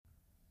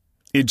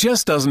It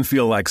just doesn't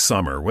feel like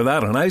summer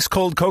without an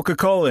ice-cold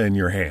Coca-Cola in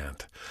your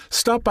hand.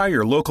 Stop by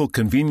your local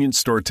convenience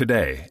store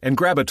today and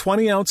grab a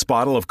 20-ounce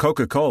bottle of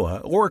Coca-Cola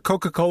or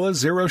Coca-Cola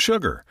Zero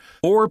Sugar.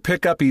 Or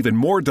pick up even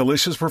more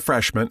delicious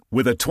refreshment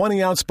with a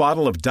 20-ounce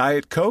bottle of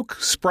Diet Coke,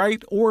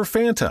 Sprite, or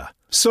Fanta.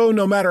 So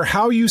no matter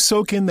how you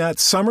soak in that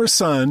summer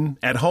sun,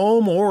 at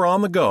home or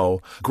on the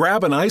go,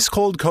 grab an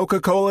ice-cold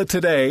Coca-Cola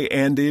today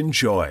and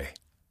enjoy.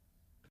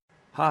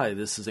 Hi,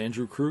 this is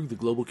Andrew Krug, the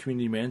Global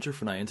Community Manager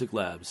for Niantic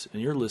Labs,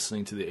 and you're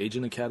listening to the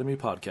Agent Academy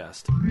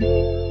podcast.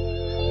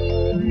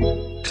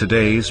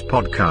 Today's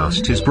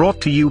podcast is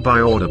brought to you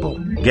by Audible.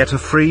 Get a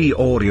free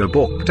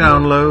audiobook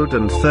download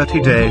and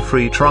 30-day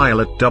free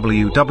trial at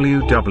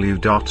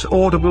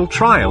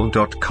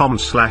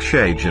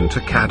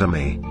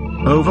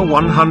www.audibletrial.com/agentacademy. Over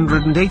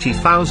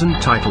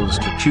 180,000 titles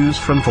to choose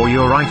from for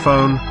your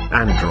iPhone,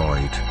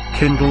 Android,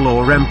 Kindle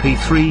or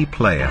MP3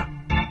 player.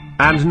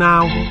 And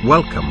now,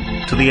 welcome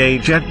to the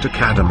Agent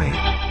Academy.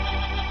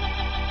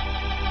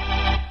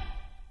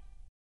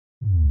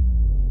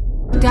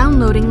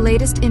 Downloading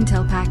latest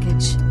intel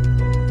package.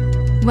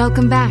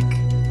 Welcome back.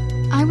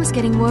 I was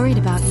getting worried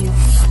about you.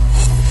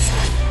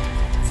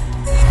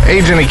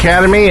 Agent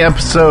Academy,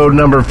 episode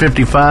number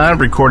 55,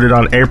 recorded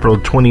on April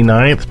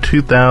 29th,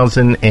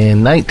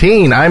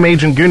 2019. I'm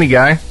Agent Goonie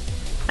Guy.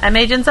 I'm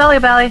Agent Sully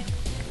Belly.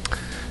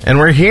 And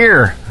we're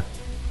here.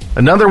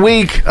 Another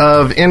week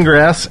of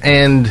Ingress,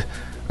 and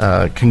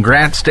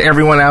congrats to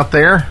everyone out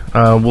there.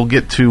 We'll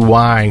get to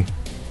why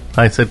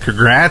I said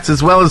congrats,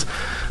 as well as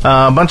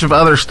a bunch of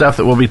other stuff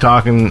that we'll be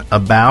talking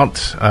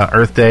about.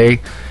 Earth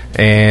Day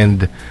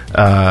and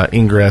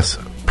Ingress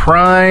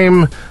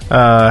Prime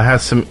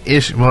has some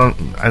issues. Well,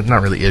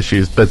 not really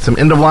issues, but some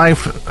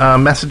end-of-life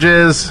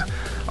messages.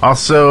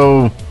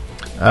 Also,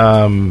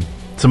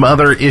 some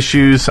other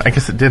issues. I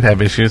guess it did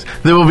have issues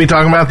that we'll be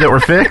talking about that were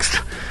fixed.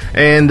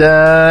 And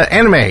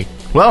anime.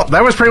 Well,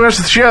 that was pretty much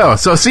the show.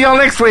 So see y'all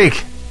next week.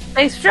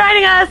 Thanks for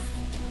joining us.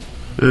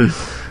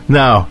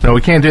 No,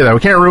 we can't do that. We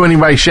can't ruin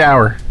anybody's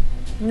shower.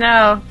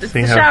 No, it's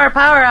the shower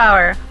power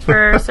hour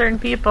for certain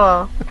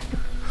people.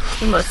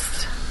 You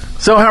must.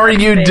 So how are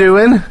you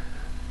doing?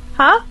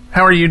 Huh?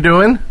 How are you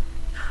doing?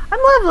 I'm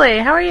lovely.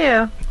 How are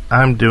you?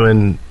 I'm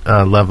doing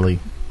lovely.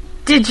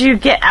 Did you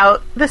get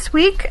out this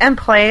week and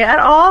play at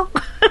all?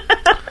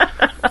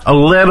 A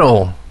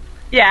little.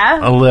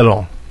 Yeah? A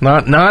little.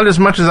 Not as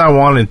much as I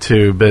wanted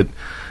to, but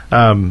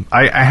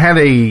I had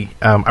I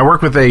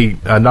work with a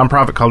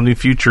nonprofit called New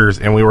Futures,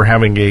 and we were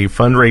having a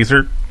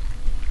fundraiser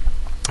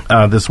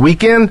this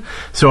weekend,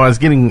 so I was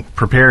getting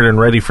prepared and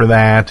ready for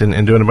that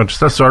and doing a bunch of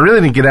stuff, so I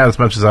really didn't get out as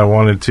much as I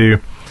wanted to,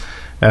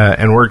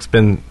 and work's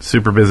been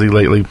super busy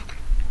lately.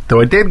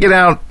 Though I did get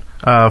out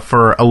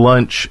for a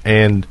lunch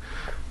and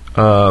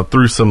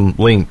through some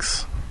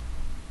links.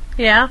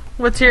 Yeah?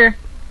 What's your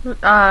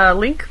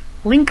link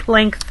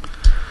length?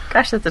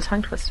 Gosh, that's a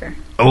tongue twister.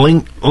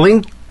 Link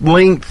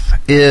length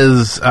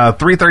is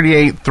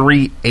 338,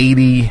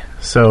 380.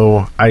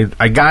 So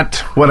I got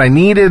what I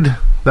needed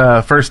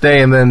the first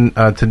day, and then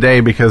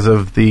today, because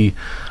of the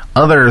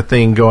other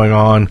thing going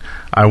on,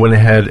 I went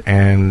ahead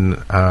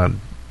and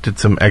did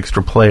some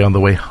extra play on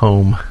the way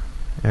home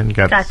and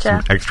got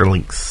some extra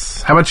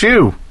links. How about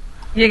you?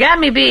 You got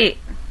me beat.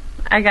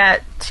 I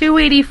got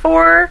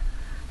 284,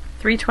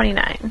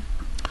 329.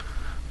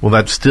 Well,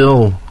 that's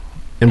still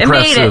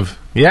impressive.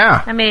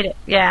 Yeah. I made it,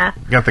 yeah.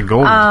 Got the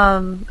gold.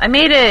 I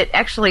made it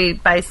actually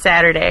by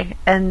Saturday,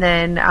 and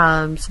then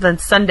so then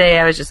Sunday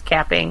I was just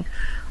capping.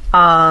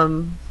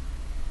 And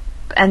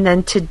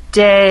then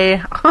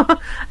today I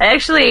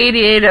actually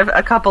ADA'd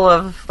a couple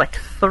of, like,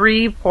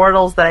 3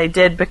 portals that I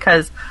did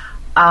because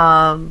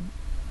I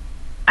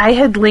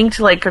had linked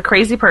like a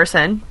crazy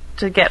person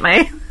to get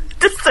my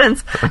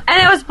distance, and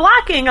it was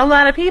blocking a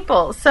lot of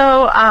people.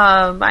 So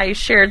I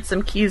shared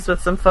some keys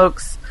with some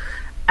folks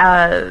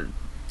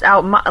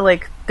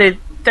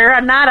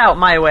they're not out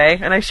my way,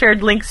 and I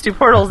shared links to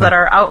portals that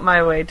are out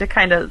my way to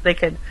they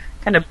could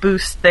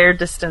boost their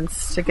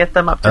distance to get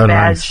them up to badge.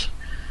 Nice.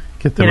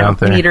 Get them out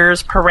there.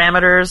 Meters,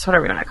 parameters,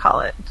 whatever you want to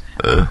call it.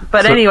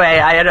 But anyway,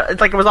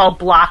 it was all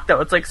blocked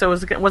though. It's like, so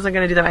it wasn't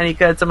going to do them any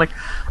good. So I'm like,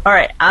 all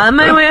right, on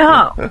my way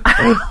home,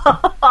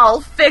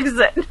 I'll fix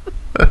it.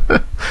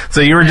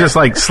 So you were just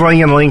like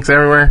slinging links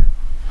everywhere?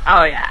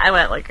 Oh yeah, I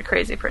went like a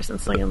crazy person,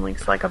 slinging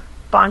links like a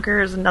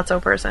bonkers and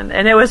nutso person,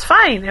 and it was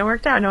fine. It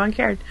worked out. No one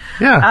cared.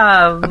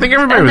 Yeah, I think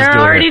everybody was doing it. They're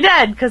already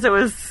dead because it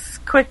was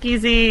quick,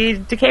 easy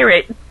decay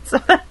rate, so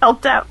that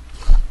helped out.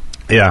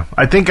 Yeah,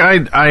 I think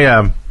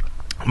I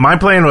my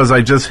plan was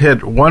I just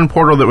hit one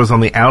portal that was on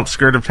the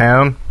outskirt of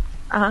town,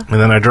 and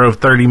then I drove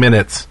 30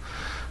 minutes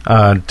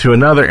to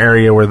another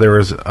area where there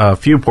was a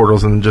few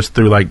portals, and just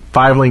threw like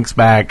 5 links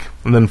back,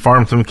 and then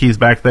farmed some keys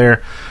back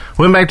there.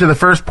 Went back to the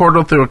first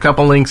portal, threw a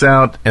couple links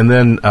out, and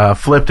then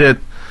flipped it.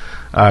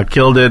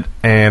 Killed it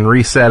and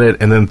reset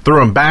it, and then threw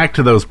them back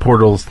to those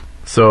portals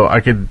so I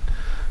could,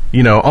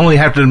 only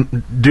have to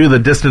do the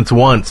distance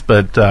once,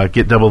 but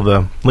get double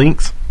the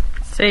links.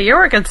 See, you're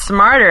working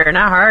smarter,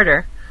 not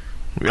harder.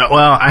 Well,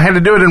 I had to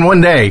do it in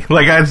one day.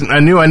 Like, I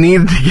knew I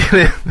needed to get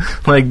it,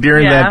 like,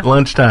 during that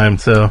lunchtime,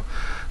 so...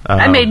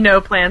 I made no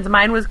plans.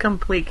 Mine was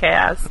complete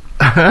chaos.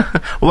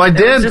 Well, I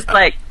did... It was just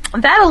like,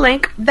 that'll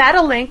link.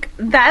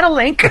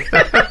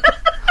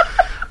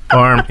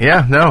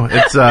 Yeah, no,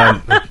 it's...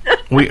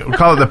 we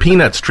call it the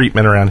peanuts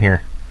treatment around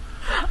here.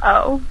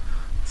 Oh.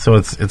 So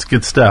it's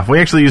good stuff. We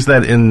actually use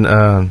that in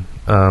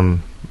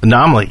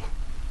Anomaly.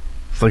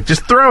 It's like,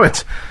 just throw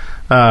it.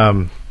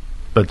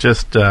 But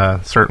just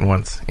certain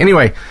ones.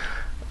 Anyway,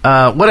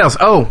 what else?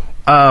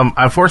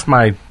 I forced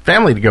my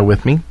family to go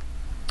with me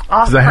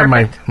because I had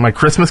my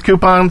Christmas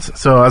coupons.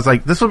 So I was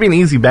like, this will be an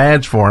easy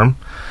badge for them.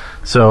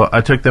 So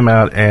I took them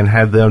out and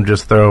had them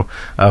just throw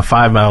a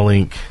 5 mile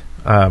link,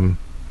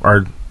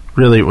 or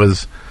really it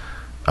was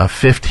a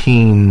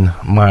 15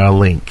 mile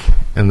link,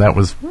 and that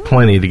was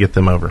plenty to get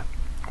them over.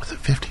 Was it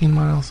 15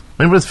 miles?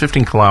 Maybe it was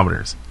 15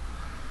 kilometers.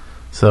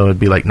 So it'd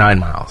be like 9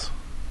 miles,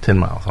 10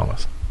 miles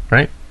almost,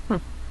 right?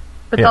 But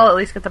they'll at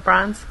least get the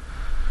bronze.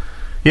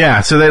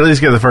 Yeah, so they at least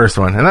get the first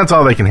one, and that's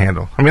all they can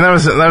handle. I mean, that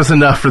was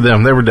enough for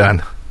them. They were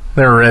done.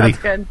 They were ready.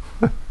 That's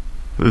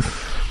good.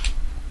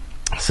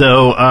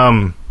 So,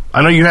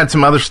 I know you had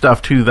some other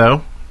stuff too,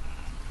 though.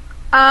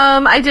 I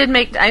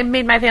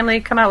made my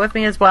family come out with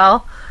me as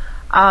well.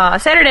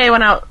 Saturday I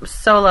went out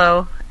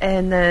solo,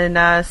 and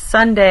then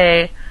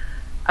Sunday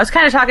I was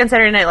kind of talking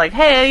Saturday night, like,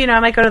 hey, I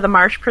might go to the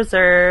Marsh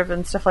Preserve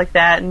and stuff like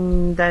that,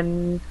 and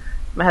then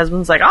my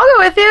husband's like, I'll go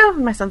with you.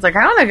 And my son's like,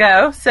 I want to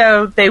go.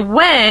 So they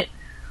went.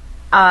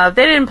 They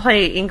didn't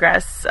play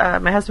Ingress.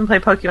 My husband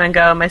played Pokemon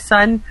Go. My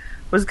son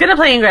was going to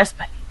play Ingress,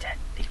 but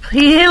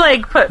he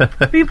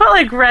didn't. He put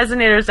like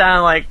resonators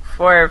down like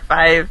 4 or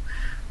 5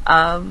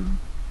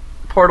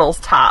 portals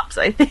tops,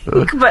 I think.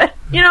 But,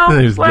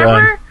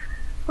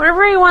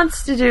 whatever he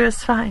wants to do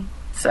is fine.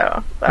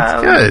 So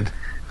that's good.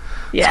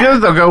 Yeah. It's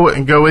good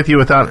they'll go with you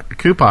without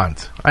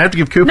coupons. I have to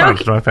give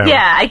coupons to my family.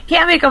 Yeah, I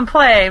can't make them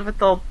play, but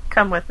they'll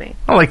come with me.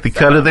 I like the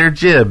cut of their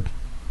jib.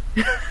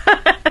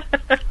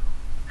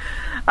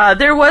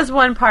 There was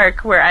one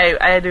park where I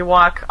had to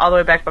walk all the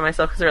way back by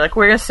myself because they were like,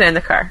 we're going to stay in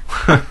the car.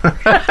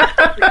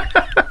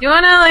 You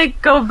want to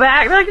go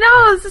back? They're like,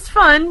 no, this is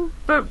fun,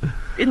 but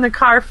in the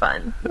car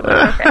fun.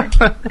 Like,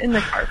 okay, in the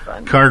car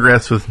fun.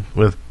 Cargrass with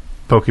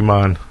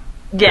Pokemon.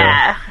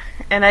 Yeah.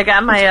 And I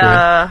got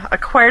my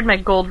acquired my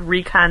gold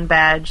recon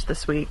badge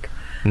this week.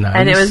 Nice.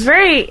 And it was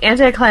very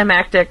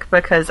anticlimactic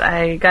because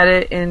I got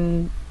it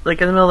in the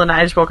middle of the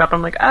night. I just woke up.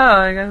 I'm like, oh,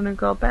 I got a new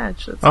gold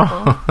badge. That's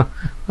cool.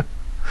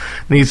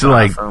 Needs to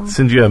awesome.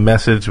 Send you a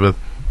message with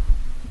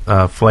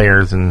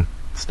flares and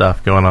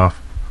stuff going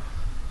off,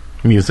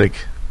 music,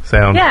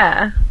 sound.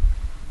 Yeah,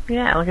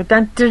 like a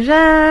dun dun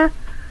dun,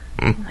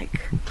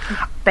 like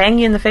bang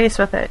you in the face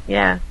with it.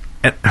 Yeah.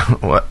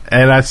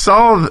 And I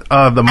saw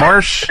the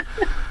Marsh.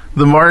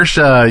 The Marsh.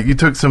 You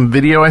took some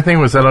video. I think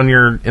was that on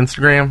your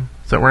Instagram?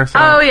 Is that where I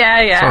saw? Oh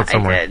yeah, I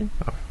did.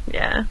 Oh.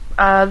 Yeah.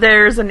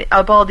 There's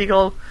a bald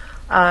eagle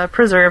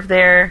preserve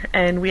there,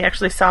 and we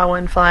actually saw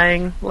one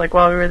flying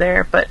while we were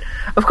there. But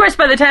of course,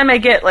 by the time I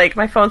get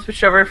my phone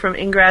switched over from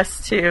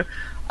Ingress to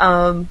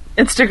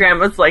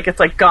Instagram,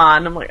 it's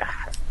gone. I'm like,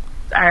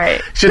 all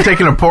right. Should have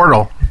taken a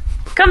portal.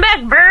 Come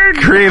back, bird.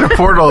 Create a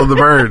portal of the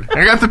bird.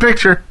 I got the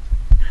picture.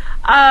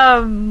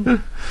 I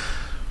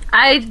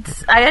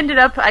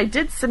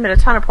did submit a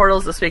ton of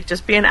portals this week.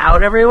 Just being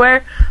out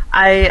everywhere,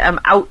 I am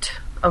out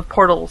of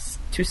portals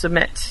to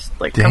submit,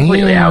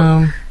 completely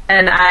out.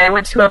 And I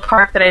went to a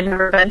park that I'd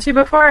never been to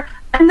before,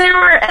 and there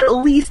were at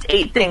least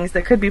 8 things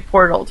that could be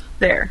portaled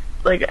there.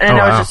 I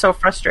was just so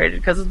frustrated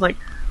because it's like,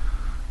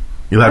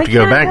 you'll have to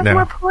go back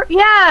now.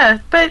 Yeah,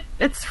 but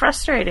it's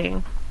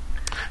frustrating.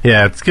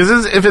 Yeah, it's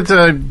because if it's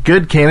a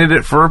good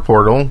candidate for a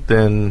portal,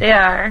 then they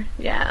are.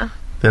 Yeah.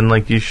 Then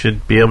you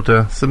should be able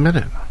to submit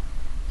it.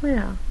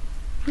 Yeah.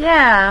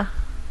 Yeah.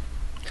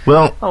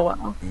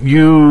 Well,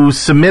 you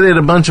submitted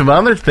a bunch of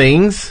other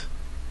things.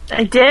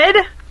 I did?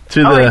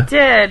 I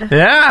did.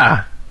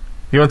 Yeah.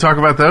 You want to talk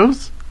about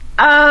those?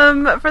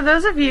 For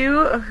those of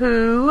you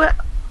who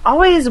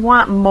always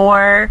want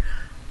more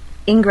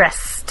Ingress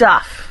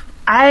stuff,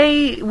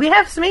 we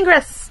have some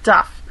Ingress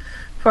stuff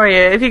for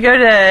you. If you go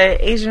to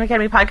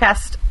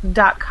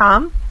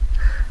AsianAcademyPodcast.com,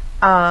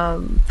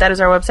 that is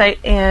our website,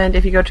 and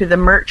if you go to the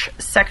merch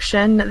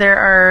section, there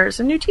are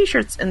some new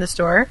t-shirts in the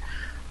store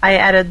I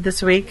added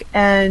this week,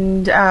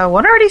 and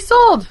one already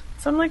sold.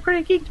 So I'm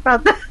pretty geeked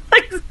about that.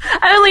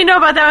 I only know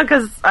about that one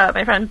because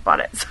my friend bought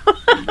it. So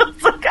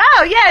it's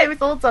oh yay, we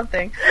sold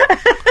something.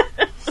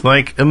 It's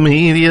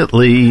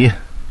immediately.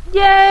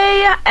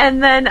 Yay!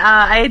 And then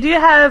I do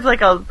have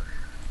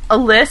a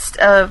list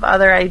of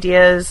other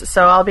ideas.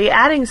 So I'll be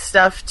adding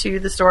stuff to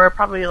the store,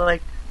 probably 1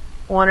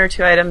 or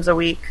 2 items a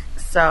week.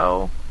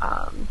 So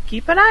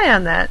keep an eye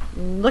on that.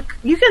 Look,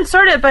 you can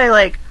sort it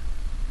by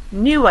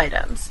new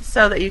items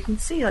so that you can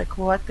see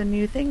what the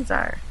new things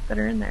are that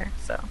are in there.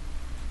 So.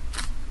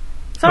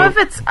 Some of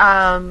it's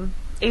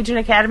Agent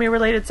Academy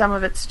related, some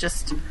of it's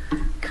just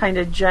kind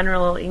of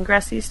general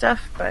Ingressy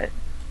stuff, but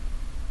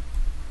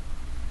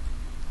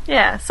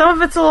yeah, some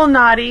of it's a little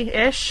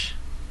naughty-ish.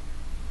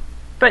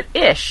 but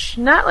ish,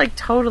 not like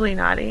totally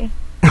naughty.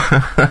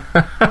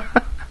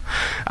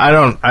 I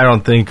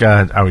don't think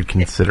I would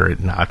consider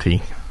it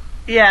naughty.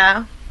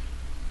 Yeah.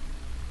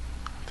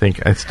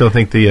 I still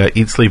think the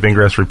Eat, Sleep,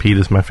 Ingress, Repeat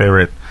is my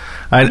favorite.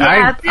 I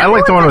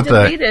like the one with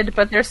deleted,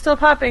 but they're still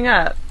popping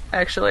up,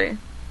 actually.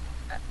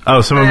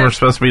 Oh, some of them are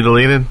supposed to be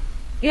deleted?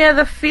 Yeah,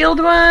 the Field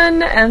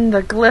one and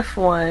the Glyph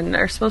one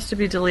are supposed to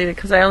be deleted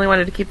because I only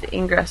wanted to keep the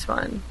Ingress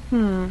one.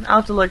 I'll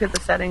have to look at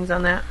the settings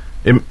on that.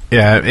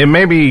 It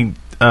may be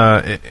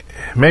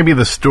maybe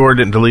the store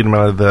didn't delete them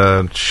out of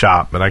the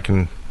shop, but I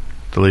can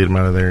delete them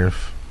out of there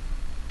if...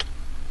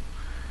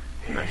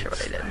 I'm not sure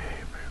what I did.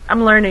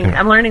 I'm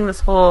learning this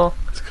whole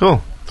it's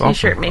cool. It's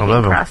t-shirt awesome.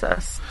 making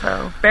process.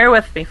 So bear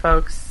with me,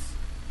 folks.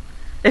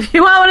 If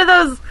you want one of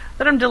those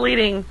that I'm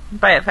deleting,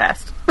 buy it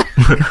fast.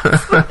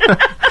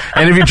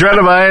 And if you try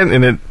to buy it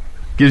and it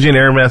gives you an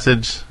error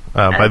message,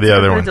 buy the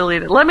other one.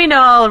 Delete it. Let me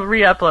know. I'll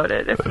re-upload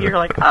it. If you're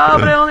like, oh,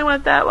 but I only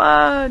want that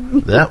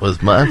one. That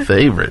was my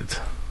favorite.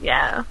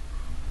 Yeah.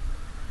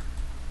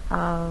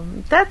 I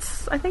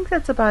think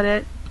that's about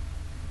it.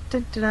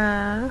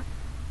 Da-da-da.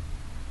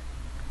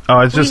 Oh,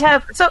 it's just...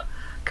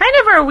 Kind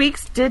of our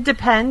weeks did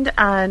depend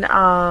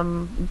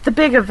on the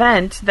big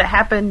event that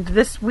happened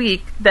this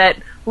week that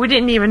we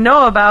didn't even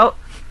know about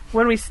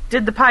when we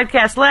did the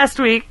podcast last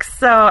week.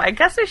 So I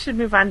guess we should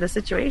move on to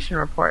Situation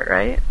Report,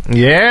 right?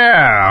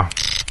 Yeah.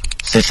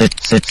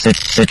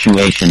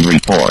 Situation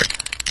Report.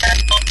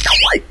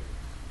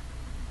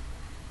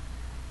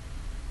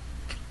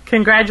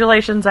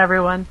 Congratulations,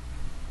 everyone.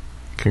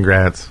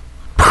 Congrats.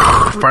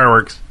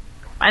 Fireworks.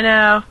 I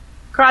know.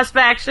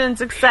 Cross-faction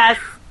success.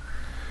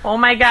 Oh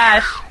my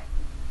gosh.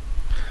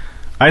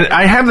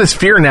 I have this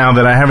fear now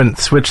that I haven't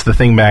switched the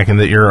thing back and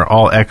that you're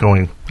all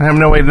echoing. I have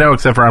no way to know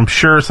except for I'm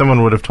sure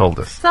someone would have told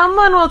us.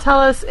 Someone will tell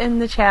us in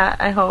the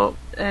chat, I hope,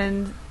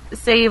 and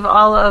save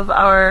all of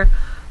our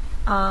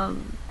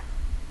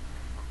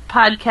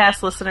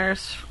podcast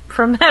listeners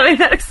from having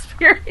that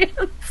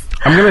experience.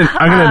 I'm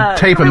gonna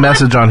tape a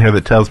message on here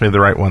that tells me the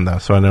right one though,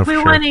 so I know for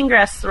sure. We won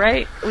Ingress,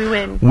 right? We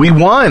win. We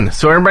won,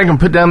 so everybody can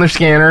put down their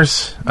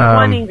scanners. We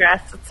won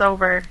Ingress. It's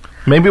over.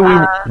 Maybe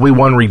we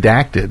won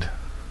Redacted.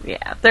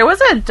 Yeah, there was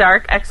a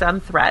Dark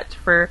XM threat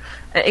for,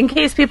 in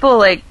case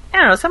people I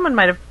don't know, someone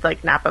might have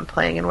not been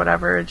playing and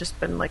whatever, and just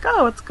been like,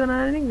 oh, what's going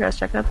on in Ingress?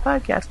 Check out the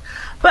podcast.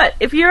 But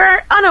if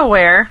you're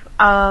unaware,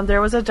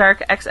 there was a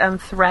Dark XM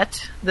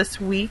threat this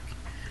week,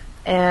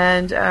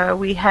 and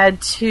we had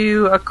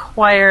to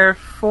acquire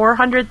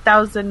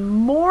 400,000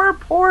 more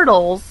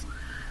portals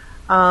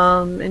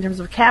in terms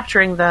of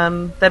capturing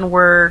them than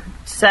were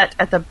set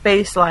at the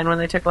baseline when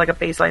they took a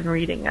baseline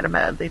reading.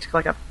 They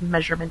took a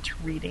measurement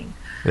reading.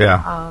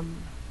 Yeah.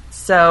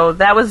 So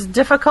that was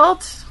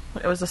difficult.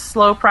 It was a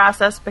slow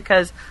process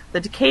because the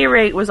decay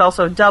rate was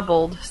also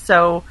doubled.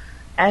 So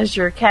as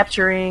you're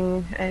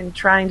capturing and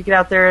trying to get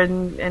out there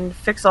and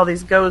fix all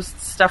these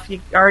ghosts, stuff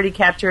you already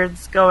captured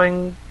is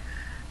ghosting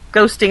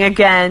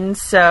again.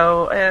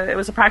 So it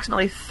was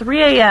approximately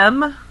 3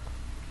 a.m.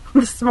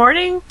 this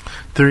morning.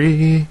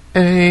 3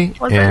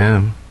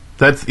 a.m.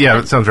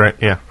 That sounds right.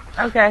 Yeah.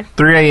 Okay.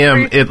 3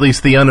 a.m. At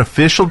least the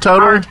unofficial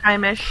total. Our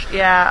time-ish,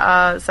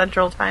 yeah,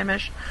 Central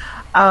time-ish.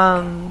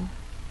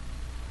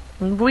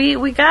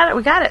 We got it.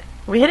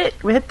 We hit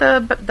it. We hit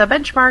the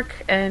benchmark,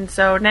 and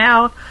so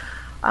now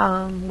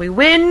we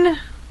win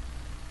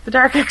the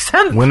Dark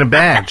XM. Win a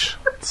badge.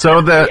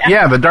 So the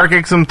Dark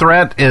XM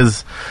threat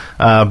has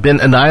been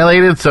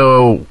annihilated.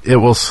 So it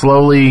will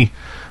slowly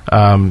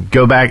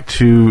go back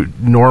to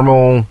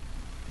normal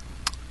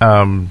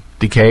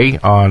decay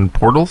on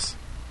portals.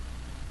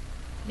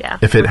 Yeah.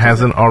 If it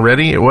hasn't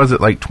already, it was at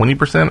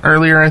 20%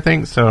 earlier, I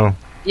think. So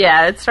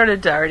yeah, it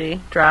started to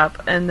already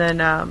drop, and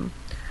then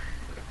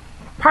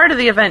part of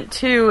the event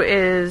too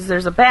is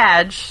there's a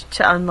badge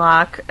to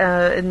unlock,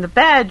 and the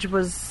badge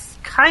was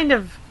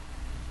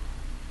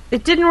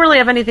it didn't really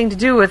have anything to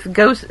do with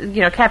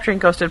capturing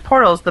ghosted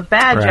portals. The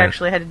badge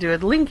actually had to do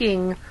with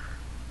linking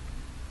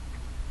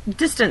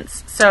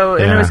distance, so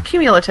and it was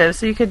cumulative.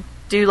 So you could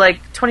do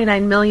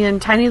 29 million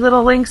tiny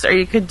little links, or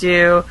you could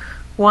do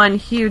one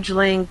huge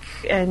link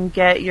and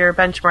get your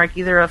benchmark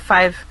either of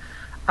 5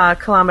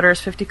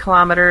 kilometers, 50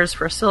 kilometers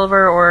for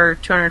silver, or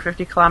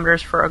 250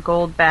 kilometers for a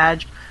gold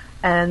badge.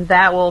 And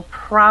that will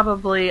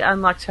probably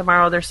unlock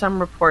tomorrow. There's some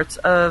reports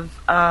of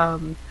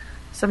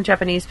some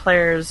Japanese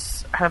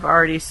players have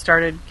already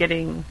started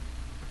getting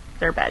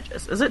their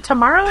badges. Is it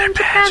tomorrow in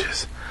Japan?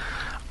 Badges.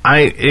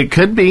 It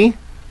could be.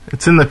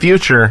 It's in the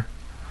future.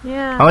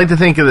 Yeah. I like to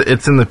think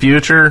it's in the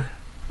future.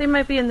 They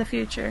might be in the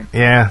future.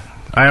 Yeah.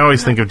 I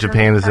always think of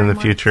Japan as in the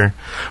future.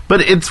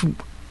 But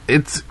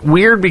it's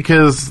weird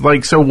because,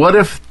 so what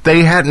if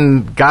they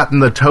hadn't gotten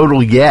the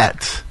total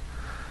yet?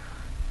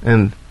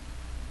 And...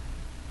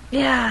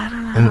 yeah, I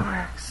don't know how it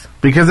works.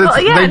 Because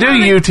they do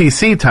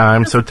UTC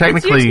time, so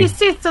technically... It's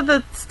UTC, so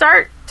the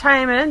start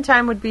time and end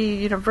time would be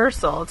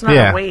universal. It's not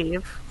a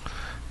wave.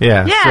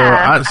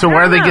 Yeah. So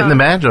why are they getting the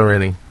badge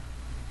already?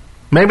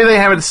 Maybe they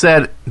have it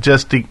set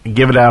just to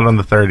give it out on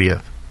the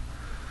 30th.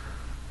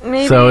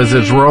 Maybe. So as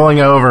it's rolling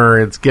over,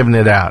 it's giving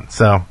it out.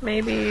 So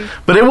maybe.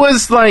 But it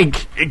was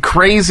like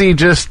crazy,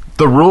 just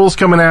the rules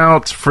coming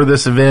out for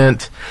this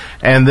event,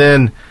 and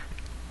then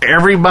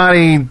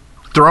everybody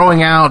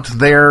throwing out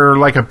their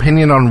like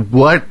opinion on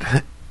what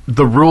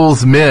the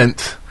rules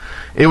meant.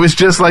 It was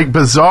just like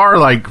bizarre,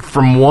 like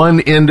from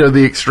one end of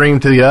the extreme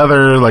to the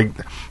other. Like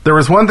there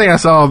was one thing I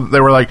saw,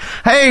 they were like,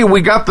 "Hey,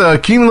 we got the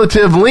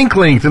cumulative link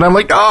length," and I'm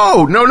like,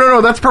 "Oh,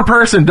 no, that's per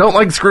person. Don't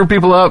like screw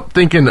people up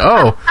thinking,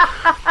 oh,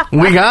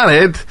 we got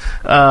it."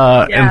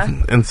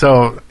 And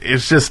so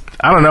it's just,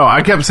 I don't know.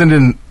 I kept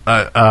sending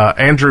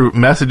Andrew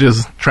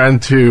messages trying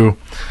to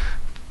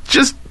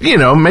just,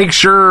 make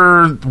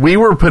sure we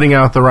were putting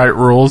out the right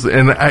rules,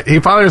 and he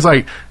finally was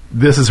like,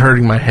 "This is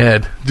hurting my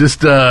head. Just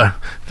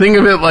think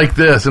of it like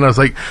this." And I was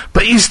like,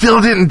 "But you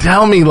still didn't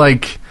tell me,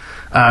 like,"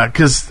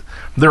 because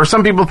there were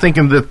some people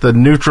thinking that the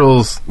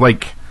neutrals,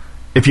 like,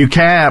 if you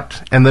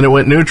capped and then it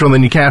went neutral and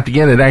then you capped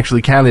again, it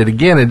actually counted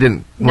again. It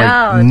didn't,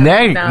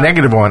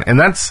 negative one.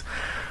 And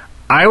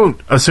I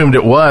assumed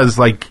it was,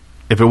 like,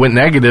 if it went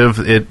negative,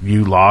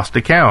 you lost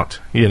a count,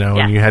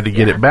 and you had to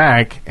get it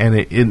back, and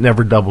it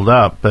never doubled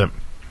up. But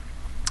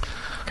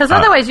because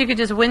otherwise you could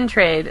just win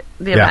trade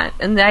the event.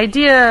 And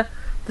the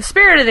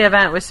spirit of the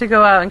event was to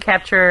go out and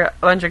capture a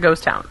bunch of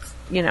ghost towns,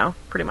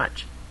 pretty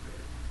much.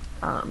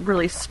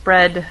 Really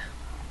spread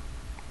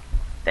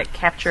that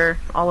capture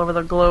all over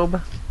the globe.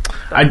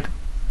 So. And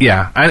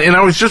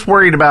I was just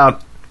worried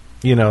about,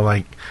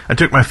 like, I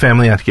took my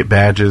family out to get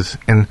badges,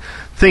 and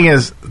thing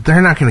is,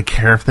 they're not going to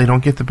care if they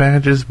don't get the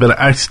badges, but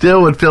I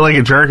still would feel like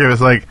a jerk if it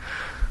was like,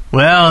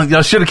 well,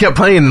 y'all should have kept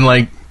playing and,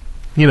 like,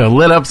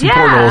 lit up some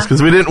portals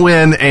because we didn't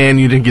win and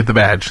you didn't get the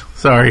badge.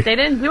 Sorry. They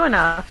didn't do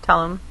enough.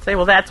 Tell them. Say,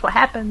 well, that's what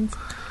happens.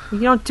 You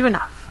don't do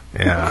enough.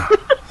 Yeah.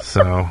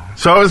 So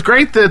it was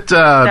great that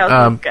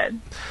was good.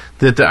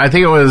 That I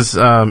think it was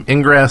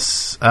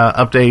Ingress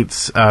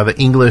updates, the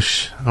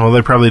English. Well,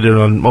 they probably did it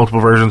on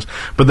multiple versions,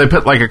 but they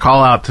put like a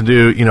call out to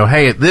do,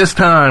 hey, at this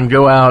time,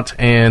 go out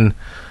and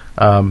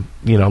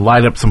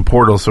light up some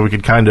portals so we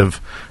could kind of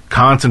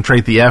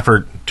concentrate the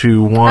effort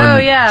to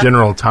one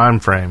general time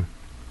frame.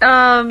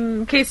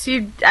 In case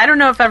I don't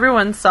know if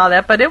everyone saw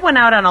that, but it went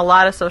out on a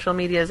lot of social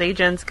media's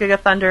agents: Giga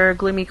Thunder,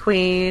 Gloomy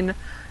Queen,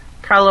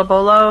 Carla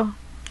Bola.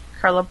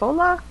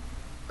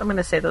 I'm going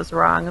to say those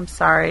wrong. I'm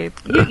sorry.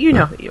 You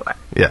know who you are.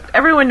 Yeah.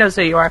 Everyone knows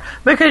who you are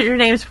because your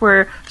names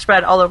were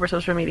spread all over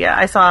social media.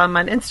 I saw them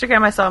on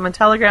Instagram. I saw them on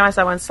Telegram. I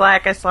saw them on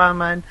Slack. I saw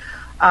them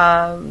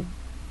on,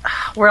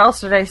 where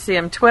else did I see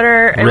them?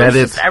 Twitter. It Reddit. was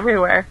just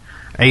everywhere.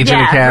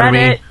 Agent Academy.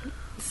 Reddit.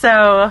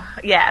 So,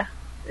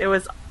 it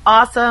was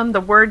awesome.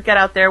 The word got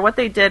out there. What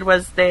they did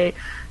was they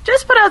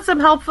just put out some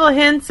helpful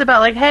hints about,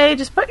 like, hey,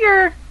 just put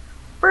your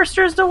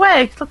bursters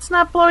away. Let's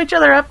not blow each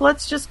other up.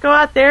 Let's just go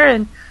out there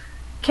and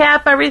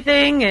cap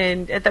everything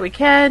and that we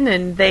can.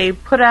 And they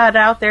put it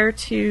out there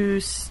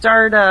to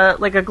start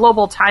a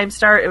global time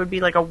start. It would be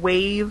like a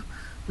wave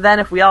then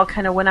if we all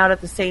kind of went out at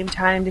the same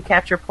time to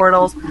capture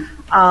portals.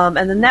 And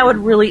then that would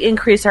really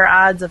increase our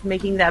odds of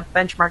making that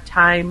benchmark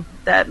time,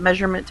 that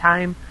measurement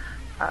time,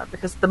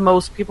 because the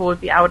most people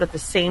would be out at the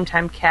same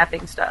time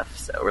capping stuff.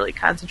 So really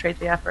concentrate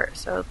the effort.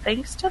 So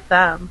thanks to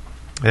them.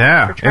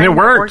 Yeah, and it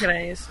worked.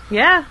 Organize.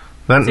 Yeah.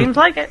 That, seems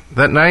like it.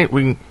 That night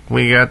we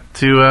got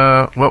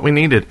to what we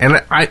needed,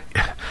 and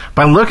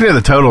by looking at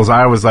the totals,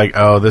 I was like,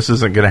 "Oh, this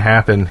isn't going to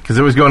happen," because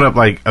it was going up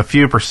like a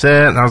few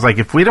percent, and I was like,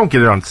 "If we don't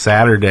get it on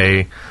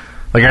Saturday,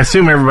 like I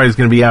assume everybody's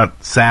going to be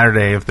out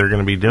Saturday if they're going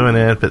to be doing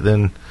it," but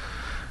then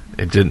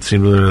it didn't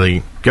seem to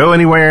really go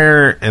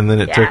anywhere, and then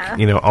it took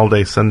all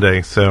day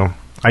Sunday. So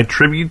I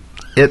attribute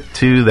it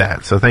to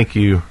that. So thank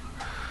you,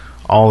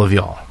 all of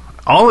y'all,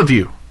 all of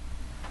you.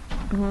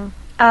 Mm-hmm.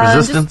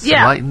 Resistance,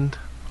 Enlightened.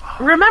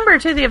 Remember,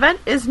 too, the event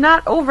is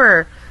not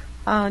over.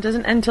 It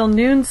doesn't end until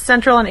noon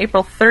Central on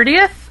April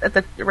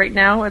 30th. Right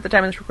now, at the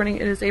time of this recording,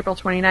 it is April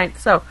 29th.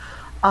 So,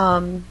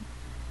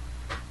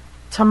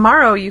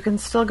 tomorrow you can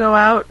still go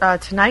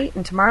out tonight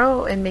and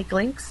tomorrow and make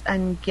links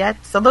and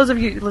get. So, those of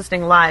you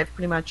listening live,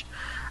 pretty much,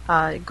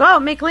 go out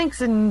and make links.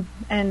 And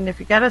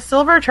if you got a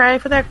silver, try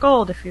for that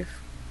gold. If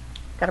you've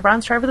got a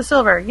bronze, try for the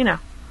silver.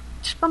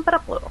 Just bump it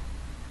up a little.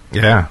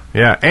 Yeah.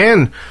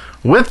 And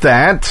with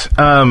that,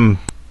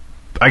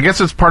 I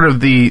guess it's part of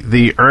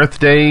the Earth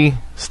Day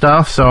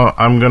stuff, so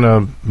I'm going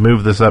to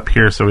move this up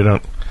here so we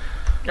don't...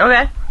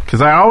 Okay.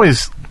 Because I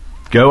always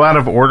go out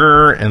of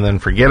order and then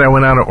forget I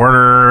went out of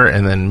order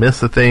and then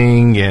miss a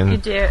thing. And you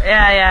do.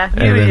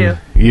 Yeah.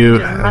 You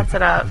mess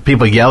it up.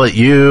 People yell at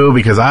you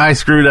because I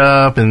screwed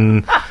up.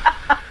 And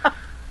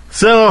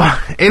so,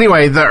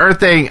 anyway, the Earth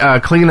Day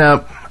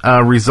cleanup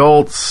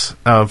results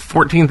of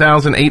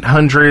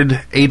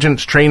 14,800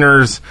 agents,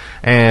 trainers,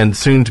 and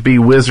soon-to-be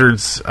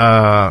wizards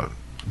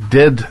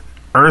did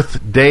Earth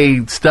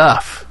Day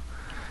stuff.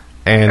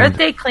 And Earth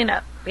Day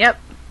cleanup, yep.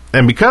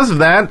 And because of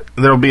that,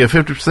 there will be a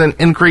 50%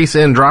 increase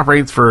in drop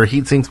rates for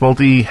heatsinks,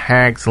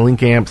 multi-hacks,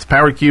 link amps,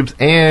 power cubes,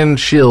 and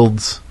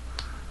shields.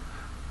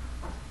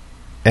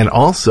 And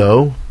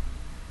also,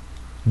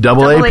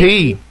 double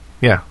AP.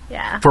 Yeah.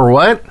 Yeah. For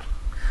what?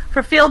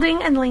 For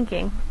fielding and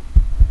linking.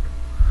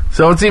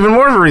 So it's even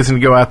more of a reason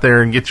to go out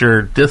there and get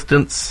your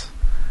distance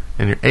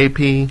and your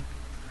AP.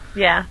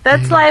 Yeah,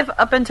 that's live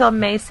up until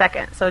May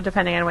 2nd, so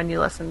depending on when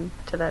you listen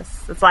to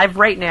this. It's live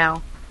right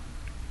now,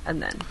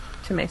 and then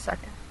to May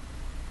 2nd.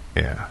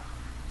 Yeah.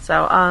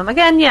 So,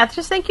 again,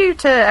 just thank you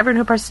to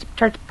everyone who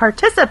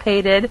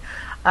participated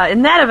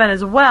in that event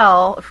as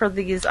well for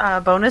these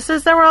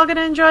bonuses that we're all going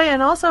to enjoy,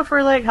 and also for,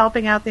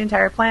 helping out the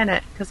entire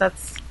planet, because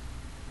that's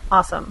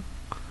awesome.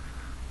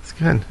 It's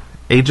good.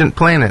 Agent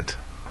Planet.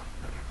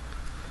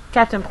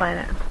 Captain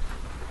Planet.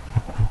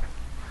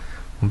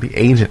 It'll be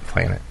Agent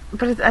Planet.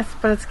 But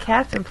it's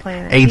Captain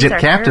Planet. Agent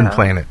Captain hero.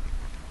 Planet.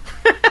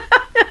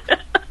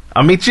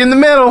 I'll meet you in the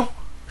middle. All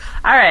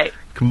right.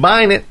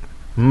 Combine it.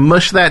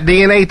 Mush that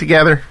DNA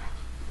together.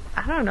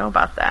 I don't know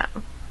about that.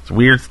 It's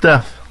weird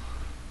stuff.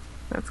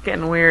 That's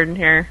getting weird in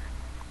here.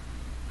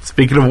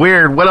 Speaking of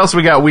weird, what else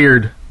we got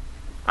weird?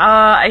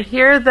 I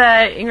hear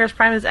that Ingress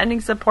Prime is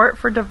ending support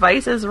for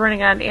devices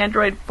running on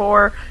Android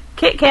 4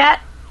 KitKat.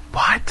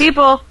 What?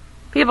 People,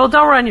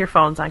 don't run your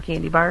phones on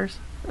candy bars.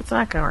 It's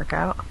not going to work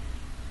out.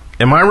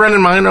 Am I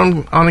running mine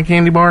on a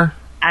candy bar?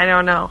 I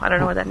don't know. I don't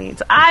know what that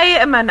means. I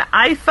am an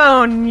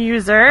iPhone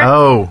user.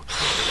 Oh.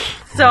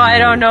 So I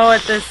don't know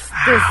what this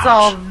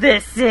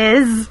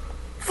is.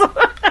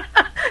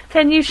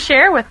 Can you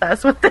share with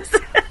us what this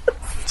is?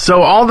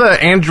 So all the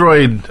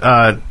Android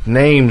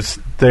names,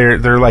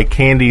 they're like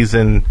candies,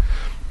 and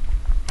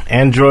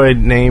Android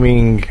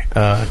naming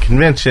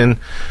convention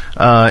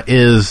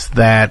is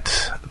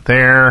that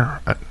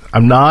they're...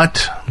 I'm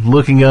not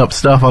looking up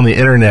stuff on the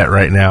internet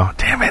right now.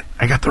 Damn it,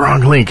 I got the wrong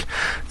link.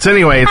 So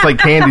anyway, it's like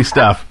candy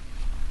stuff.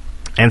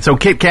 And so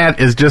KitKat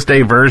is just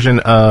a version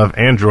of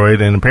Android,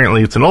 and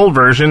apparently it's an old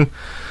version.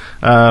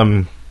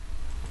 And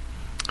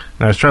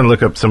I was trying to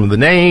look up some of the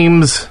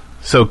names.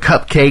 So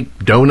Cupcake,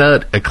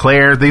 Donut,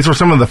 Eclair, these were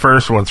some of the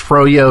first ones.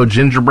 Froyo,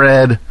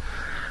 Gingerbread,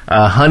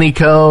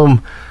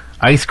 Honeycomb,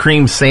 Ice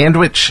Cream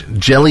Sandwich,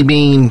 Jelly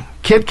Bean.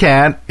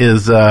 KitKat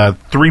is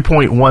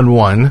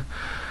 3.11.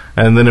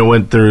 And then it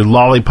went through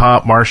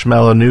Lollipop,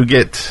 Marshmallow,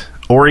 Nougat,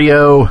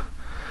 Oreo,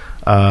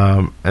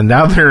 and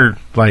now they're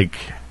like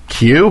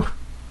Q,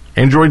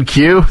 Android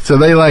Q. So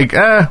they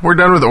we're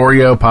done with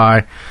Oreo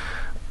pie,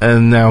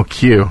 and now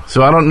Q.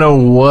 So I don't know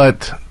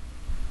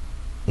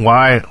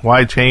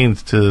why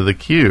change to the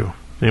Q.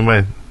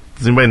 Does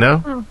anybody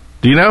know?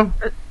 Do you know?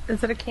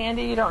 Is it a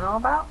candy you don't know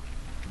about?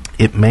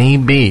 It may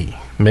be.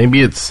 Maybe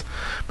it's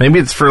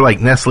for like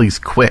Nestle's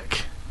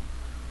Quick.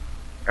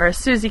 Or a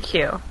Suzy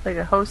Q, like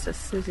a hostess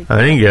Suzy Q.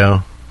 There you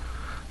go.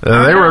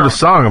 They wrote a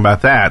song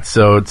about that,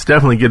 so it's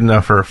definitely good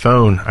enough for a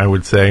phone, I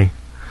would say.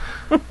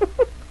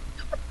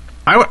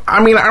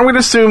 I would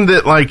assume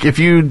that, if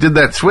you did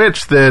that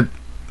switch, that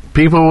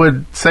people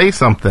would say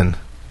something.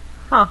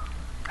 Huh.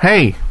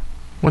 Hey,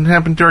 what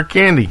happened to our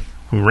candy?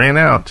 We ran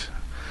out.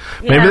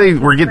 Yeah, Maybe they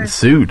were getting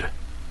sued.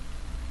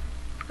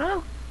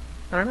 Oh,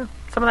 I don't know.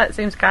 Some of that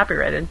seems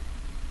copyrighted.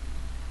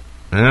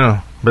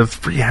 Yeah, but it's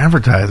free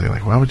advertising.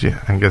 Why would you?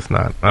 I guess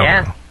not. I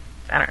don't know.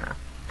 I don't know.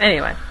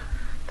 Anyway,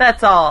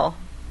 that's all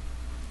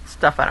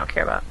stuff I don't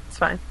care about. It's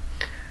fine.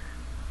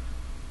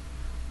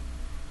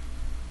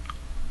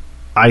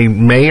 I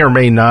may or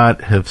may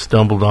not have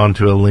stumbled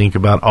onto a link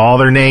about all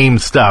their name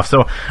stuff.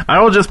 So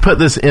I will just put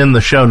this in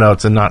the show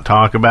notes and not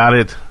talk about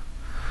it.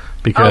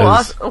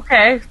 Because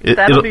okay.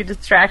 That'll be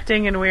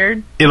distracting and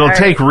weird. It'll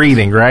take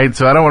reading, right?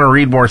 So I don't want to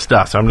read more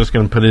stuff. So I'm just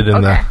going to put it in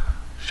the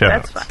show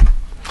notes. That's fine.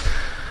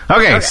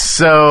 Okay,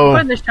 so...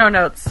 Put in the show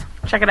notes.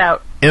 Check it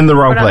out. In the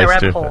wrong place,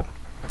 too.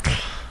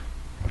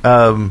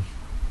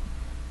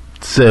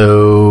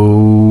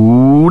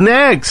 So,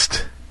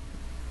 next.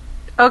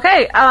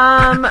 Okay,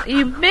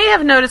 you may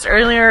have noticed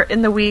earlier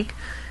in the week,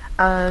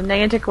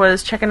 Niantic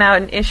was checking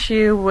out an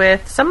issue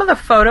with some of the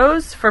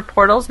photos for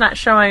portals not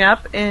showing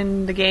up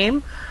in the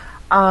game.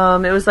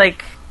 It was,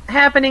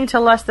 happening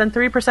to less than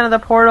 3% of the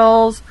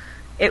portals.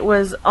 It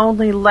was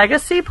only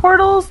legacy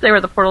portals. They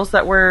were the portals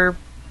that were...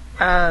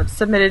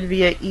 submitted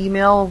via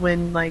email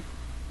when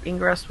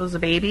Ingress was a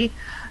baby,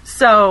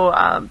 so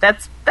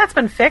that's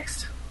been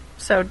fixed.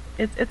 So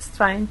it's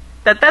fine.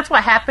 That's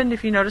what happened.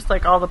 If you noticed,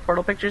 all the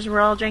portal pictures were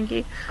all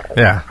janky.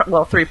 Yeah.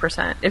 Well,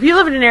 3%. If you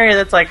live in an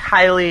area that's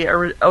highly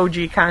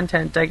OG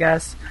content, I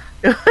guess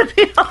it would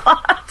be a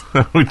lot.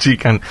 OG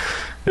content.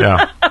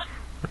 Yeah.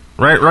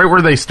 right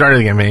where they started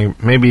the game.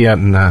 Maybe out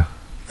in San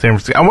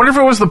Francisco. I wonder if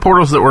it was the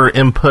portals that were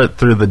input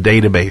through the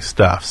database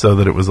stuff, so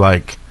that it was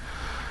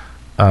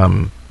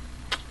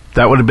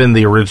that would have been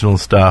the original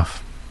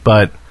stuff.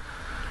 But,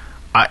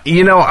 a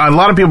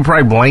lot of people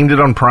probably blamed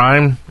it on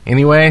Prime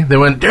anyway. They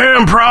went,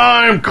 damn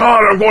Prime!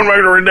 God, I'm going back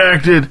to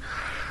Redacted.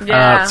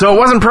 Yeah. So it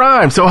wasn't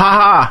Prime, so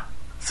haha.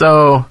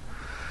 So,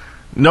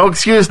 no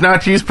excuse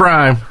not to use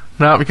Prime.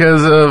 Not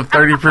because of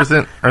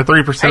 30% or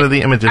 3% of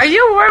the images. Are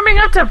you warming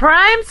up to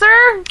Prime,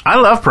 sir? I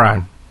love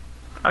Prime.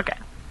 Okay.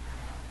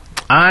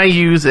 I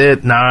use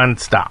it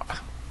non-stop.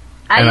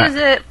 I use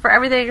it for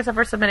everything except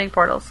for submitting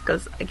portals,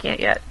 because I can't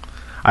yet.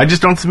 I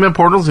just don't submit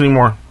portals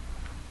anymore.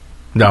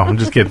 No, I'm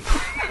just kidding.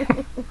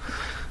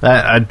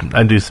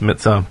 I do submit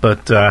some,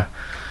 but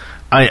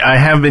I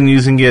have been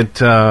using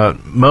it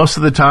most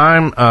of the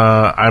time.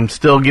 I'm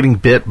still getting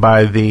bit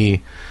by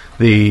the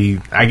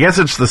I guess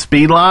it's the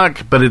speed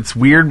lock, but it's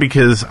weird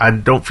because I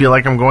don't feel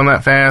like I'm going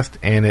that fast,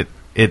 and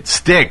it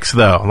sticks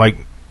though. Like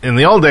in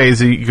the old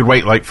days, you could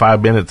wait like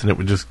 5 minutes and it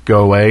would just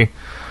go away.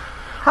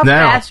 How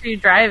fast are you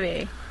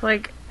driving?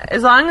 Like,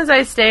 as long as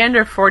I stay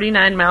under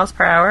 49 miles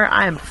per hour,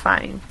 I am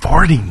fine.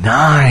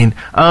 49?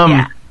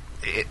 Yeah.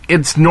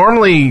 It's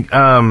normally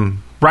right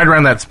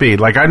around that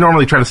speed. Like, I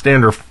normally try to stay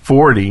under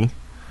 40,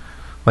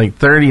 like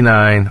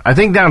 39. I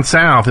think down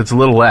south it's a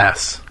little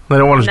less. They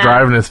don't want us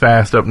driving as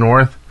fast up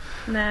north.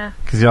 Nah.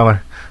 Because y'all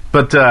are...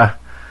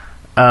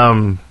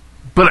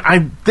 But I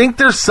think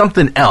there's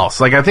something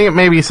else. Like, I think it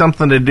may be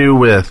something to do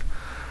with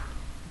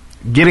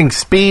getting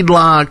speed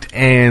locked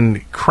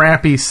and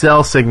crappy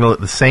cell signal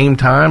at the same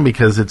time,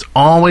 because it's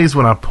always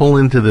when I pull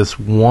into this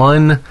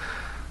one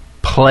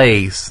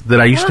place that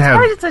I used to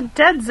have. It's a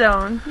dead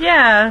zone.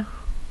 Yeah.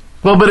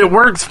 Well, but it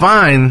works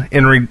fine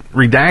in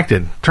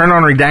Redacted. Turn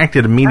on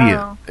Redacted immediate.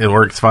 Oh. It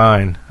works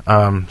fine.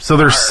 So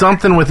there's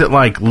something with it,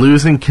 like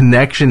losing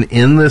connection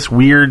in this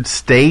weird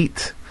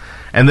state,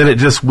 and then it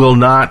just will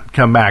not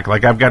come back.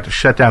 Like, I've got to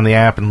shut down the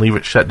app and leave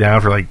it shut down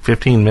for like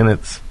 15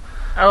 minutes.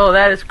 Oh,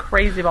 that is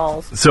crazy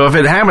balls. So if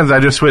it happens, I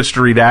just switch to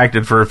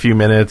Redacted for a few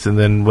minutes, and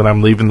then when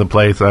I'm leaving the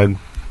place, I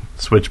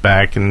switch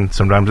back, and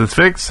sometimes it's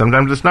fixed,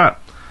 sometimes it's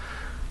not.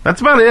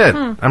 That's about it.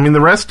 I mean,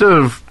 the rest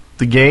of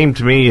the game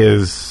to me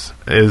is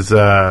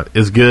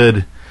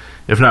good,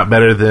 if not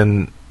better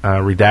than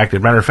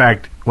Redacted. Matter of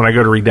fact, when I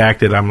go to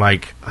Redacted, I'm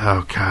like,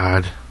 oh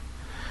God,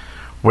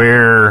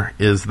 where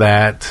is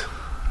that?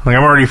 Like,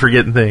 I'm already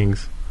forgetting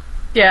things.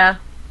 Yeah.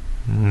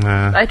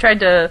 I tried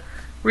to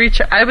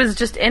I was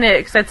just in it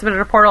because I'd submitted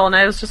a portal, and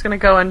I was just going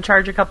to go and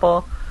charge a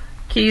couple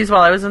keys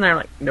while I was in there. I'm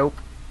like, nope.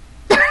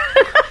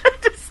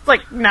 Just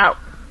like, no.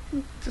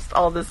 Just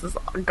all this is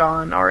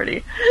gone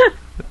already.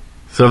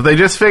 So if they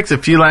just fix a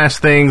few last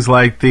things,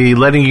 like the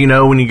letting you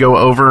know when you go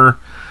over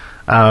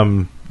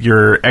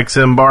your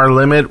XM bar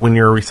limit when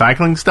you're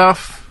recycling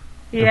stuff,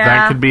 yeah,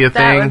 that could be a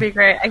thing. That would be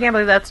great. I can't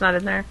believe that's not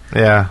in there.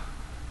 Yeah.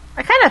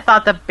 I kind of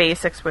thought the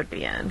basics would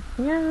be in.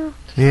 Yeah.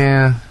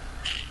 Yeah.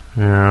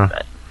 Yeah.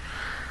 But,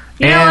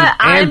 you know what?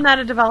 I'm not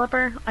a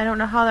developer. I don't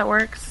know how that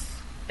works.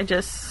 I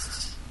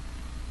just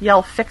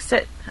yell fix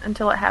it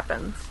until it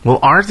happens. Well,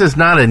 ours is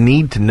not a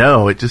need to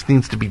know. It just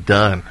needs to be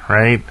done,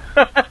 right?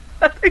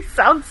 It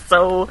sounds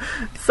so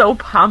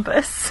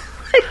pompous.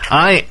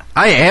 I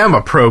am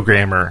a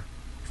programmer.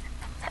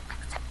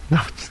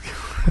 No,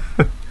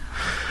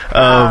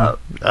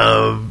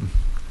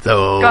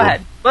 so go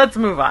ahead. Let's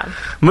move on.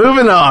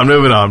 Moving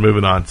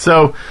on.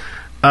 So,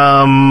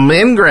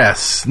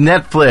 Ingress,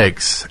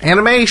 Netflix,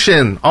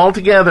 animation, all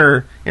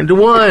together into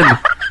one.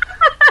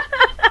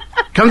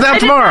 Comes out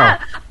tomorrow.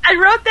 I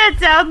wrote that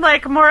down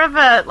like more of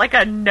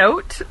a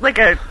note, like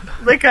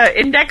a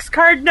index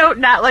card note,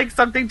 not like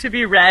something to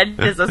be read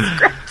as a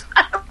script.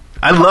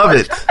 I love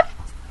it.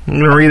 I'm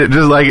going to read it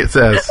just like it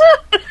says.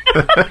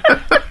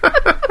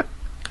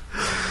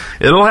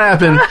 It'll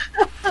happen.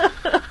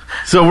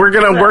 So we're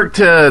going to work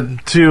to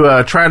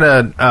try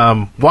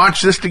to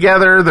watch this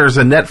together. There's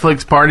a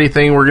Netflix party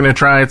thing we're going to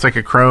try. It's like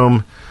a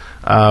Chrome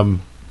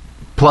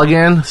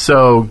plug-in.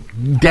 So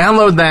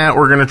download that.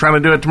 We're going to try to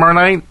do it tomorrow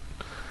night.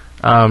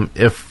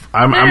 If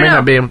I may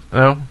not be able...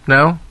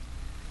 No,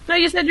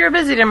 you said you were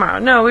busy tomorrow.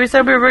 No, we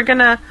said we were going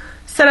to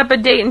set up a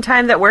date and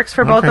time that works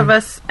for both of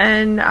us,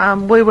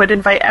 and we would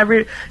invite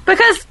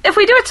because if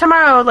we do it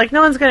tomorrow, like,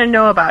 no one's going to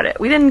know about it.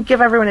 We didn't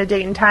give everyone a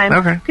date and time.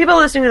 Okay. People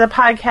listening to the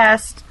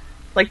podcast,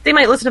 like, they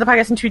might listen to the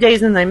podcast in 2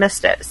 days and they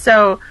missed it.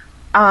 So,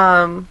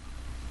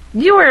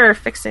 you were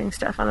fixing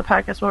stuff on the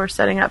podcast while we're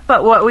setting up,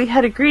 but what we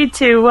had agreed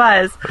to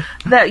was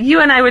that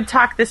you and I would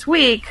talk this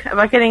week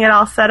about getting it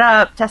all set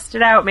up, test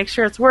it out, make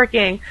sure it's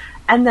working,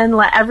 and then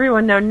let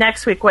everyone know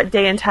next week what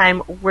day and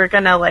time we're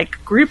going to,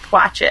 like, group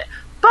watch it.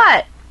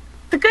 But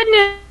the good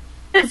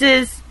news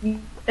is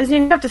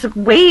you have to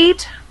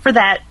wait for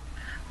that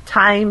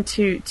time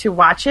to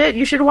watch it.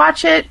 You should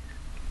watch it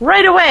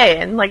right away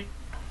and, like,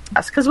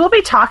 because we'll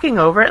be talking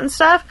over it and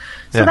stuff,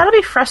 so that'll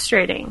be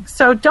frustrating.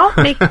 So don't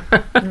make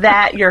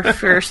that your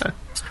first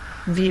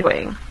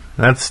viewing.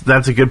 That's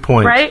a good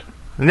point. Right?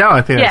 No,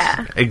 I think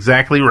that's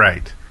exactly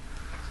right.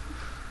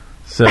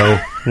 So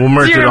we'll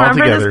merge it all together. Do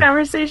you remember this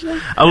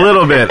conversation? A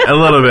little bit.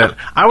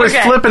 I was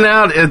flipping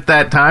out at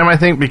that time, I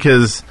think,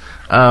 because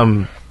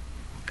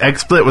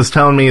XSplit was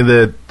telling me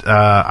that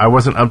I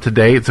wasn't up to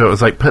date, so it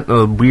was like putting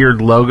a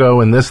weird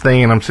logo in this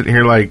thing, and I'm sitting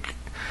here like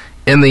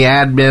in the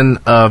admin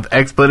of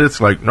XSplit,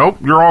 it's like, nope,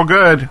 you're all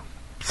good.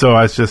 So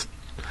I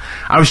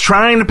was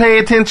trying to pay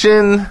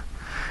attention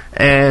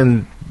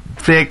and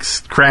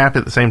fix crap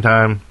at the same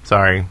time.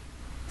 Sorry.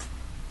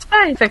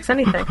 I didn't fix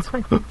anything. It's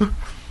fine.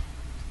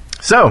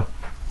 So,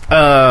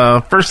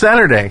 first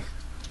Saturday.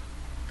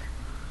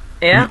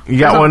 Yeah. You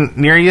got one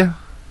near you?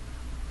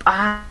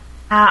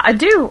 I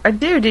do.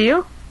 Do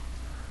you?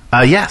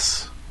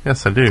 Yes.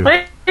 Yes, I do.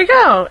 There you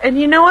go. And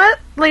you know what?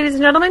 ladies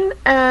and gentlemen,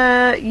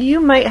 you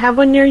might have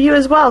one near you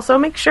as well. So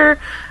make sure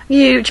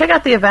you check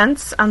out the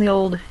events on the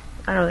old,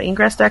 I don't know,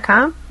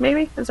 ingress.com,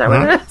 maybe? Is that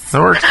what it is?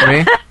 That works for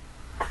me.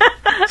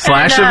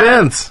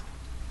 /events.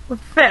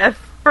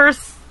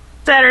 First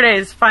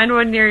Saturdays, find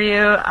one near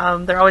you.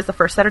 They're always the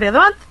first Saturday of the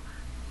month.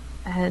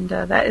 And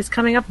that is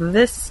coming up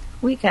this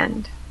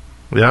weekend.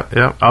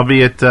 Yeah. I'll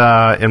be at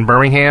in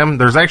Birmingham.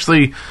 There's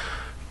actually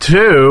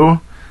 2,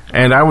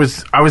 and I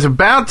was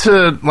about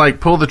to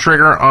pull the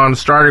trigger on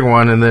starting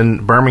one, and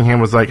then Birmingham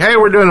was like, "Hey,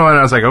 we're doing one." And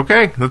I was like,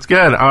 "Okay, that's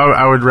good."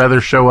 I would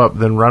rather show up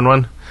than run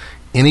one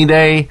any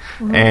day.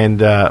 Mm-hmm. And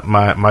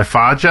my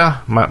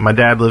Faja, my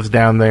dad lives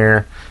down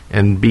there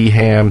in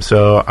Beeham,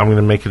 so I'm going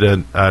to make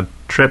it a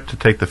trip to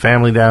take the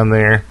family down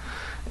there.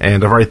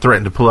 And I've already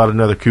threatened to pull out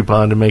another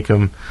coupon to make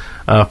them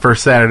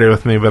first Saturday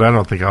with me, but I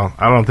don't think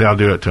I'll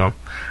do it to them.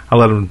 I'll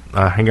let them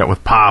hang out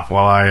with Pop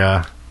while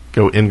I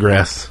go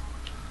ingress.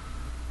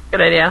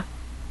 Good idea.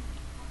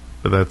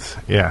 But that's,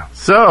 yeah.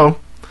 So,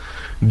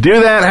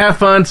 do that, have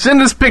fun,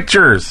 send us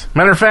pictures.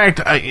 Matter of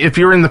fact, if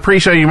you were in the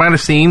pre-show, you might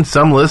have seen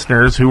some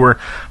listeners who were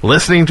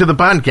listening to the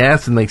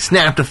podcast and they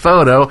snapped a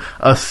photo,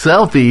 a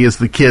selfie as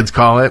the kids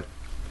call it.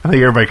 I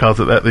think everybody calls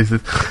it that these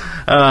days.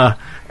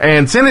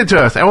 And send it to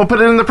us, and we'll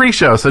put it in the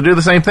pre-show. So do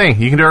the same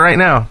thing. You can do it right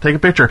now. Take a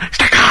picture.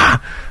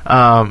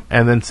 And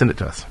then send it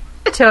to us.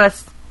 Send it to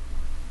us.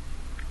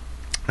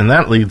 And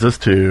that leads us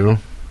to...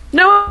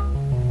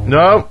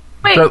 No.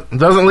 Wait.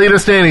 Doesn't lead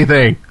us to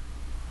anything.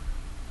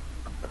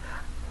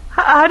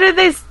 How did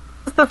they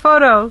send the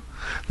photo?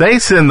 They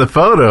send the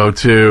photo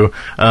to...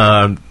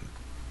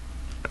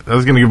 I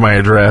was going to give my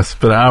address,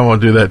 but I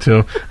won't do that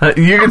to them.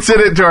 You can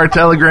send it to our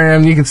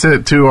Telegram. You can send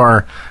it to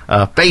our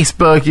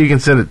Facebook. You can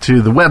send it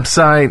to the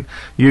website.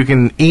 You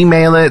can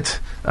email it.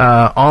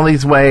 All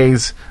these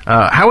ways.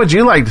 How would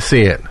you like to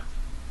see it?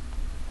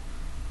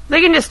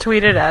 They can just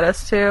tweet it at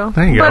us, too.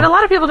 There you go. But a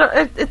lot of people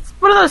don't. It's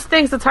one of those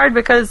things that's hard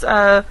because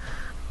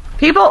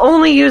people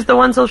only use the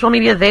one social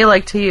media they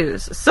like to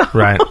use. So.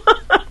 Right.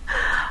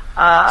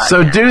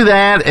 So do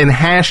that and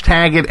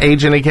hashtag it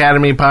Agent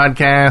Academy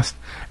Podcast.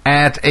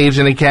 At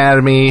Agent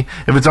Academy.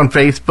 If it's on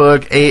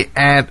Facebook,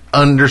 at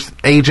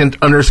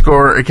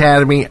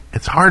Agent_Academy.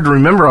 It's hard to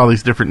remember all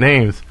these different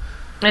names.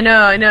 I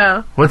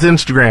know. What's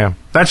Instagram?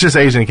 That's just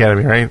Agent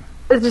Academy, right?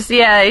 It's just,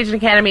 Agent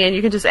Academy, and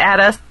you can just add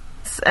us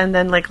and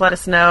then let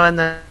us know, and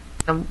then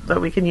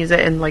that we can use it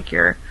in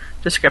your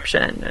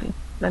description, and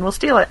then we'll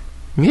steal it.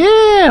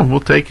 Yeah, we'll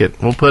take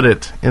it. We'll put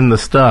it in the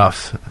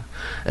stuffs.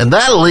 And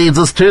that leads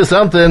us to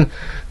something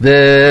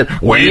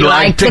that we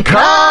like to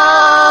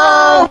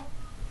call...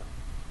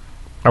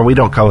 Or we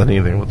don't call it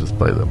anything. We'll just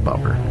play the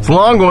bumper. It's a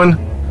long one.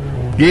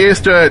 Get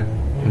used to it.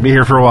 Be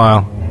here for a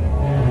while.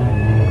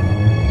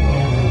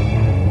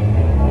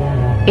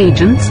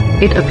 Agents,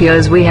 it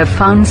appears we have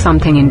found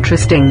something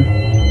interesting.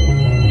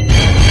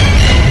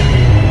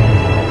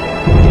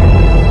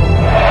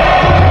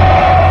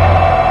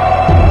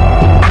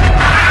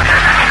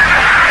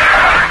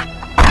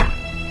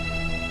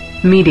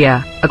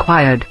 Media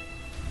acquired.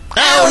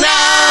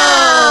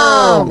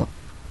 Oh no!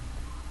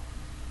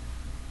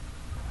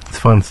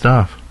 Fun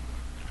stuff.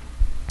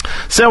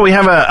 So we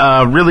have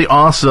a really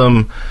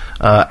awesome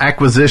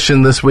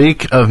acquisition this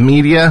week of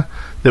media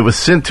that was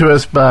sent to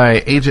us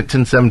by Agent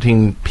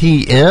 1017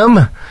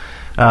 PM.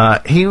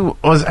 He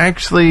was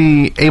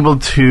actually able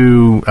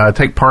to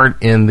take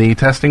part in the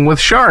testing with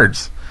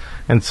shards.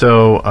 And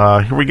so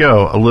here we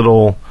go, a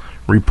little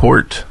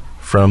report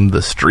from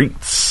the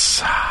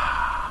streets.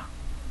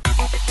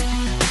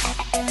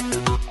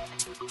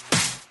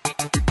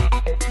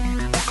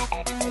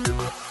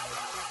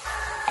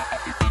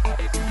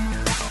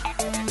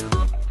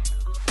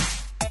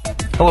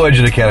 Hello,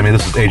 Agent Academy.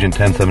 This is Agent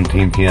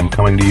 1017 PM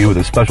coming to you with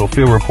a special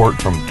field report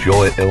from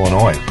Joliet,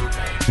 Illinois.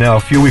 Now, a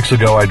few weeks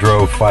ago, I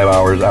drove 5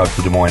 hours out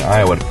to Des Moines,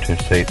 Iowa to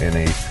participate in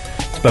a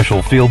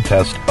special field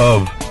test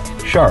of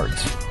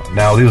shards.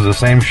 Now, these are the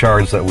same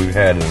shards that we've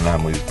had in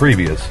anomalies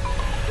previous,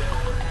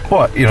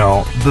 but,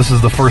 this is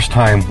the first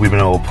time we've been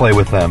able to play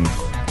with them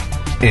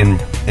in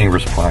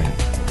Ingress Prime.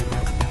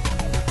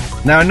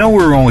 Now, I know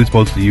we were only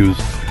supposed to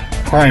use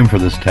Prime for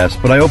this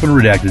test, but I opened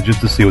Redacted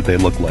just to see what they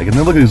look like, and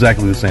they look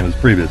exactly the same as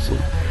previously.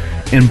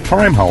 In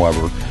Prime,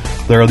 however,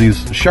 there are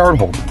these shard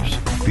holders,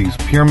 these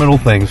pyramidal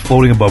things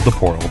floating above the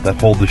portal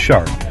that hold the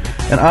shard,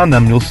 and on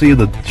them you'll see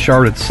the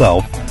shard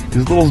itself,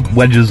 these little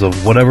wedges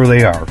of whatever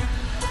they are,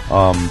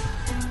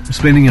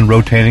 spinning and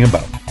rotating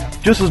about.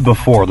 Just as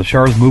before, the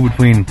shards move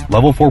between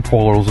level 4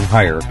 portals and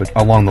higher, but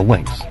along the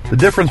links. The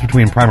difference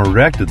between Prime and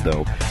Redacted,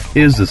 though,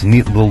 is this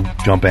neat little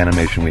jump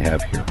animation we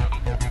have here.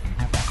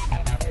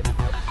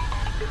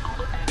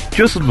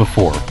 Just as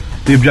before,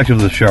 the objective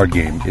of the shard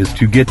game is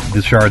to get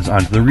the shards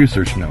onto the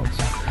research nodes.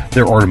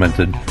 They're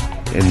ornamented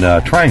in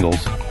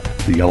triangles,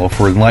 the yellow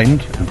for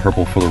enlightened and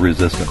purple for the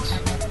resistance.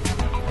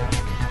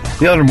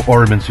 The other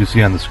ornaments you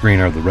see on the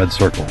screen are the red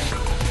circles.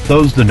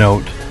 Those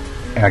denote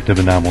active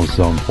anomalous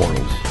zone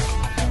portals.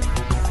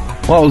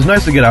 While it was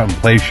nice to get out and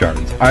play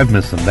shards, I've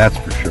missed them, that's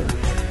for sure.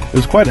 It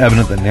was quite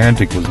evident that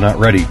Niantic was not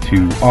ready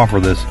to offer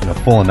this in a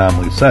full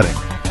anomaly setting.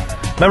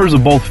 Members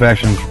of both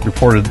factions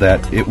reported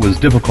that it was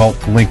difficult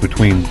to link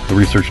between the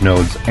research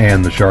nodes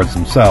and the shards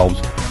themselves,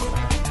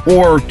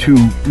 or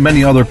to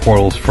many other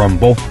portals from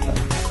both of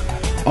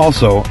them.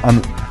 Also,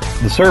 on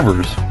the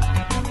servers,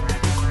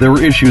 there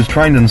were issues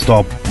trying to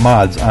install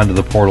mods onto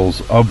the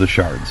portals of the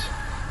shards.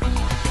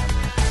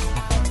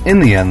 In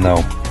the end,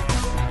 though,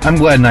 I'm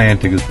glad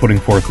Niantic is putting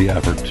forth the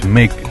effort to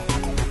make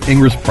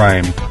Ingress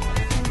Prime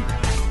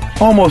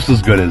almost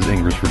as good as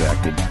Ingress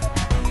Redacted.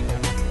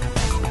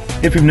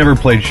 If you've never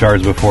played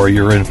Shards before,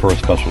 you're in for a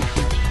special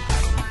treat.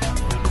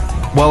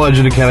 Well,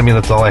 Legend Academy,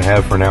 that's all I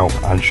have for now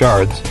on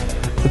Shards.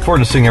 Look forward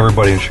to seeing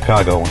everybody in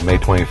Chicago on May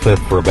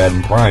 25th for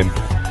Abaddon Prime.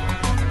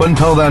 But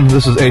until then,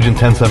 this is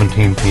Agent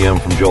 1017 PM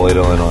from Joliet,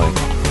 Illinois.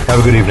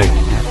 Have a good evening.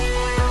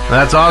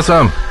 That's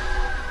awesome.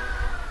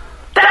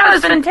 That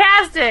was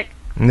fantastic.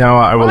 No,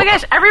 I will. Oh my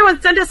gosh,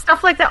 everyone send us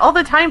stuff like that all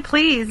the time,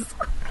 please.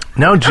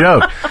 No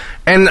joke.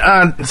 And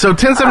so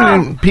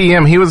 10:17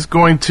 p.m. he was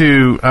going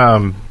to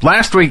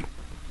last week.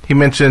 He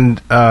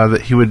mentioned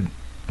that he would,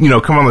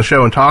 come on the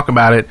show and talk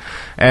about it.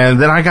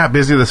 And then I got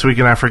busy this week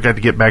and I forgot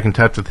to get back in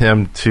touch with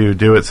him to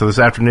do it. So this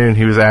afternoon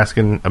he was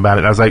asking about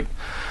it. I was like,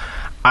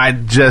 I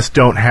just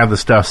don't have the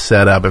stuff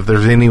set up. If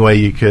there's any way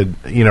you could,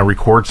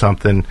 record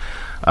something,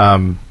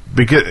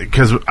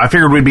 because I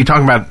figured we'd be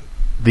talking about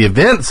the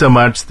event so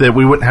much that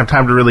we wouldn't have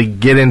time to really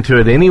get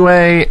into it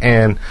anyway.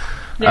 And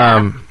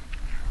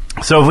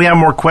so if we have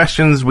more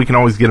questions, we can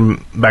always get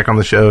him back on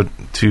the show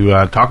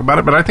to talk about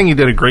it. But I think he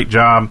did a great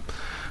job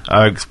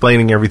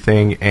explaining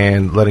everything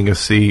and letting us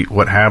see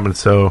what happened.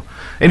 So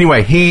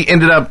anyway, he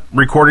ended up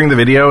recording the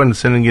video and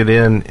sending it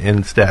in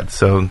instead.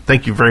 So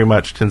thank you very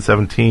much,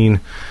 10:17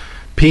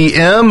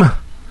 p.m.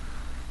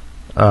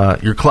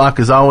 Your clock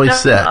is always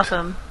set.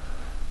 Awesome.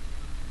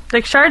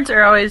 Like, shards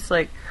are always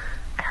like,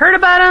 I heard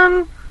about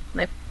them.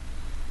 They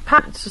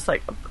pop. It's just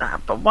like,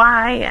 but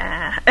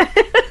why?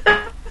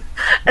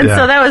 And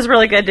so that was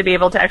really good to be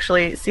able to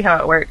actually see how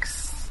it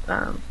works.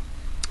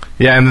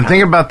 Yeah, and the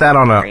thing about that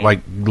on a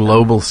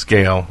global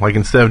scale, like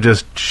instead of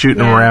just shooting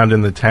them around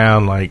in the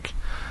town,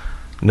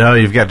 no,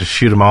 you've got to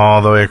shoot them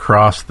all the way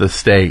across the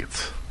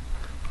states,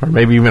 or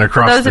maybe even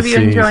across the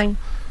seas.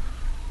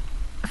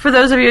 For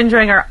those of you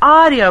enjoying our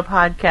audio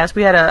podcast,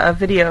 we had a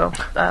video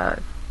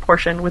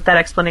portion with that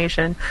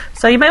explanation.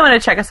 So you might want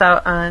to check us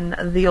out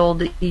on the old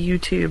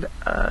YouTube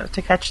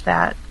to catch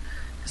that,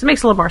 because it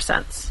makes a little more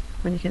sense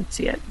when you can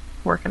see it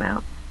working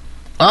out.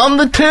 On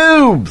the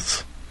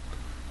tubes!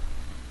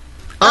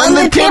 On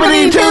the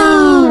Tibbity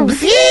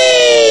tubes!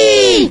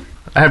 Yee!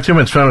 I have too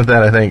much fun with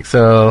that, I think,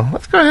 so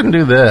let's go ahead and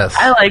do this.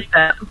 I like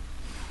that.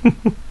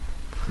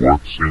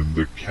 What's in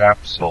the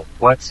capsule?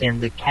 What's in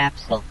the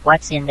capsule?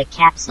 What's in the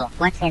capsule?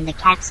 What's in the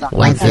capsule?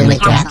 What's in the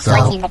capsule?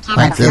 What's in the capsule?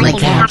 What's in the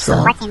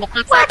capsule? What's in the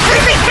capsule? What's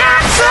in the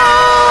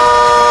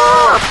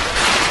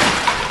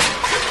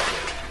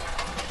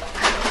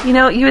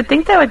capsule? You would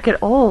think that would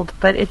get old,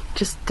 but it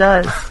just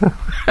does.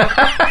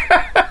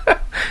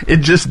 It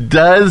just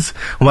does?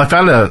 Well, I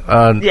found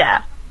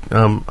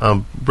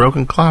a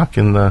broken clock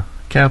in the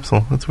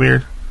capsule. That's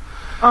weird.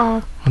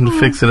 Oh. I wanted to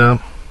fix it up.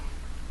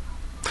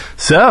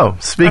 So,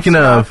 speaking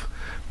of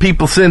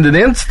people sending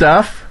in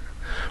stuff,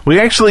 we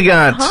actually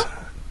got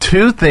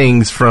two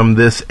things from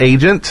this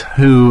agent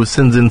who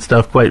sends in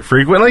stuff quite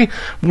frequently.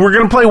 We're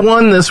going to play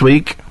one this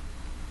week.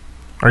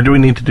 Or do we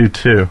need to do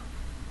two?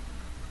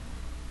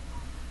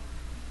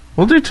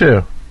 We'll do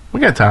two.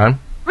 We got time.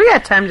 We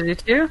got time to do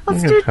two.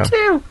 Let's do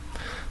two.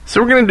 So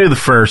we're going to do the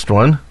first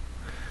one.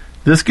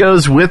 This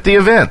goes with the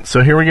event,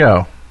 so here we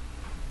go.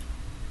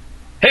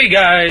 Hey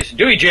guys,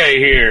 Dewey J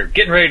here,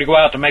 getting ready to go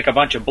out to make a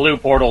bunch of blue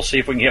portals, see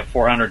if we can get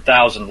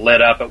 400,000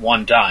 lit up at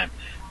one time.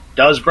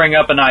 Does bring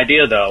up an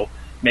idea though,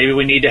 maybe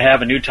we need to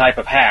have a new type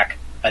of hack,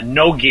 a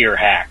no-gear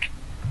hack.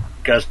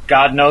 Because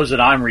God knows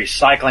that I'm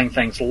recycling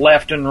things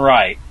left and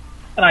right,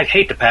 and I'd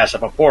hate to pass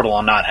up a portal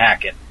and not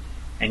hack it.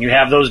 And you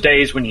have those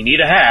days when you need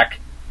a hack,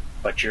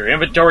 but your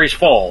inventory's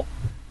full,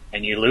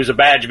 and you lose a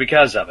badge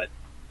because of it.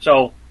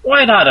 So,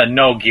 why not a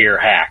no-gear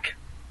hack?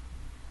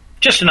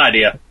 Just an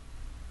idea.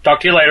 Talk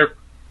to you later.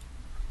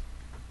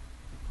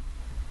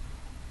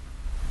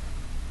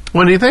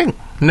 What do you think?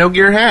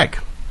 No-gear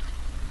hack.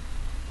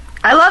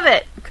 I love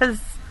it, because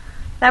it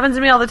happens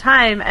to me all the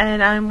time,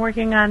 and I'm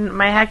working on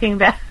my hacking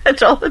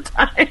badge all the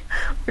time,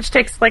 which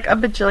takes like a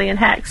bajillion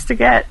hacks to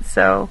get,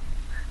 so...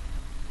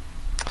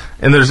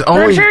 And there's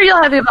only... I'm sure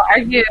you'll have people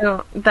argue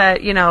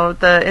that,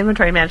 the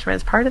inventory management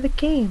is part of the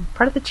game,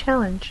 part of the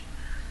challenge.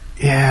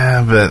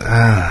 Yeah,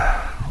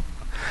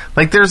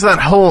 but... there's that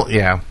whole...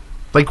 Yeah.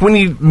 Like, when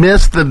you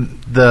miss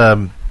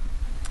the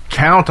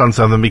count on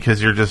something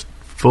because you're just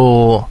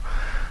full...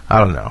 I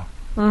don't know.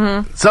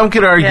 Mm-hmm. Some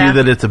could argue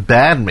that it's a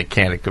bad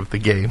mechanic of the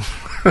game.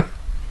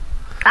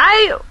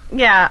 I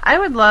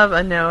would love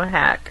a no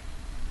hack.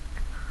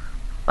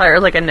 Or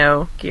like a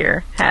no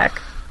gear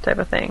hack type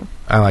of thing.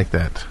 I like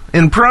that.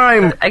 In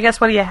Prime... But I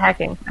guess, what are you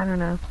hacking? I don't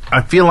know.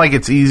 I feel like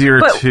it's easier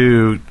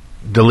to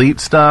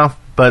delete stuff,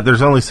 but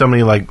there's only so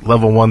many,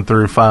 level 1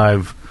 through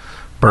 5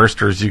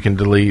 bursters you can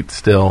delete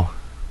still.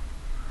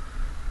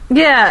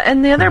 Yeah,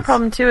 and the other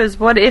problem too is,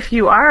 what if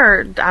you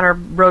are on a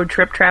road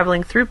trip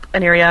traveling through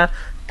an area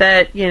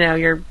that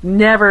you're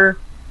never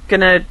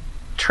gonna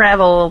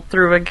travel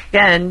through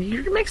again?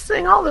 You're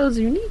mixing all those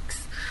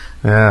uniques.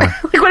 Yeah.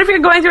 Like, what if you're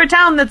going through a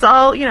town that's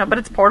all but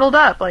it's portaled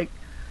up, and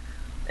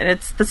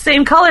it's the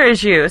same color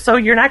as you, so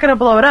you're not gonna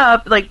blow it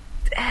up. Like,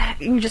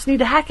 you just need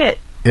to hack it.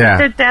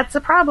 Yeah, that's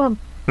the problem.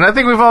 And I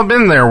think we've all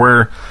been there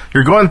where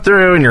you're going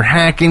through and you're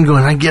hacking,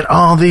 going, I get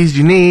all these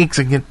uniques,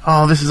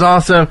 this is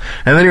awesome.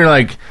 And then you're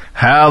like,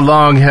 how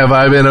long have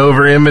I been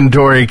over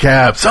inventory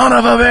cap? Son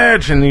of a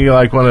bitch! And you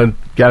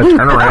gotta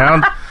turn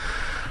around.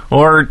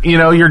 Or,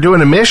 you're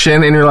doing a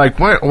mission and you're like,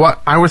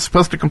 what? I was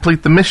supposed to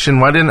complete the mission.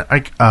 Why didn't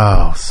I?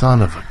 Oh,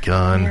 son of a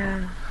gun.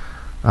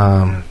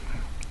 Yeah.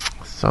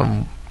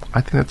 So I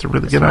think that's a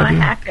really good idea.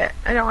 I hack it.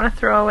 I don't want to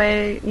throw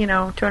away,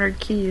 200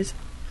 keys.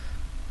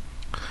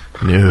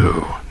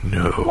 No.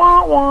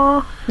 Wah,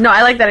 wah. No,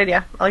 I like that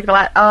idea. I like it a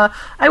lot.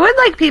 I would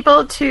like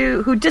people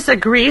who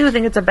disagree, who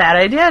think it's a bad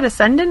idea, to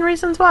send in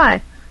reasons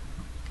why.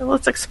 So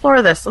let's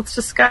explore this. Let's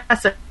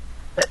discuss it.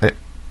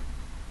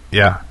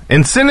 Yeah,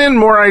 and send in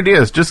more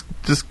ideas. Just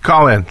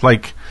call in.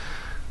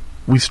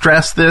 We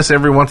stress this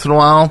every once in a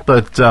while,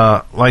 but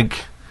I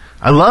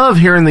love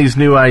hearing these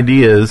new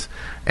ideas.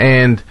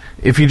 And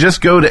if you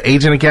just go to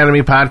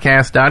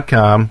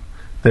agentacademypodcast.com,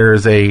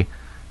 there's a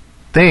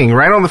thing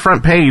right on the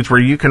front page where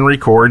you can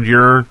record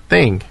your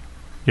thing,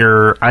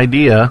 your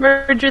idea.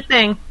 Record your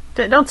thing.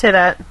 Don't say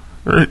that.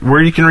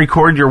 Where you can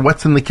record your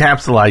what's in the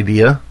capsule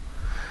idea.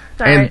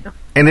 Right.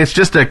 And it's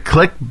just a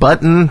click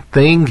button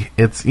thing.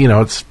 It's,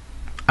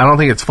 I don't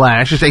think it's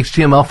Flash. It's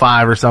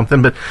HTML5 or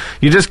something, but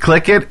you just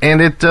click it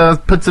and it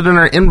puts it in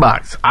our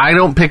inbox. I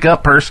don't pick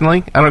up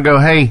personally. I don't go,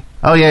 hey,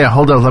 oh yeah,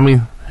 hold on, let me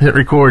hit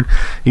record.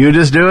 You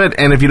just do it,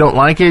 and if you don't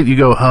like it, you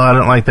go, oh, I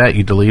don't like that.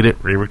 You delete it,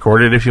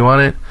 re-record it if you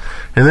want it,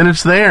 and then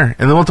it's there,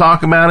 and then we'll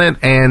talk about it.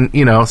 And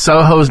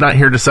Soho's not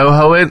here to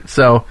Soho it,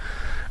 so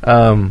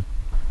I'm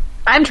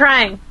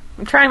trying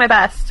my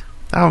best.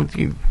 Oh,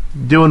 you're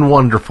doing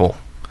wonderful,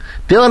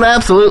 doing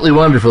absolutely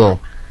wonderful,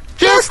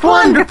 just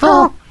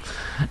wonderful.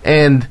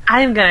 And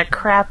I'm gonna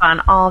crap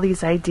on all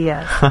these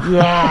ideas.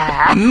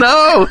 Yeah.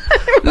 No.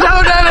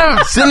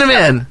 Send them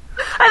in.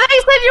 I thought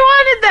you said you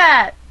wanted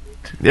that.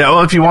 Yeah,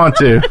 well, if you want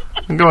to,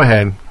 go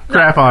ahead,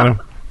 crap on them.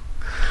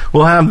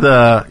 We'll have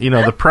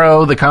the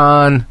pro, the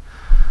con.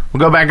 We'll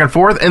go back and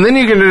forth, and then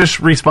you can just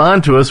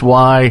respond to us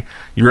why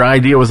your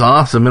idea was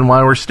awesome and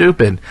why we're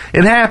stupid.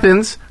 It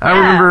happens. I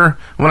remember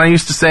when I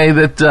used to say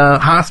that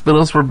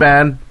hospitals were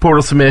bad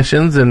portal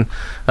submissions, and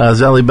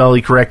Zelly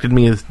Belly corrected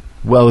me as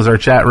well as our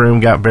chat room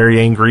got very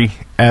angry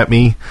at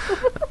me.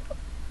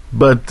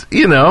 But,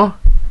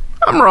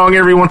 I'm wrong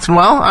every once in a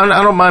while.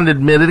 I don't mind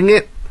admitting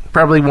it.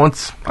 Probably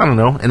once, I don't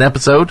know, an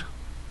episode.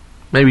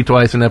 Maybe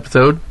twice an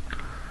episode.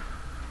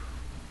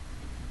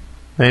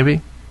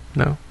 Maybe?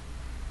 No?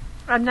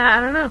 I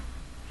don't know.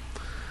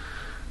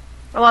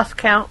 I lost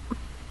count.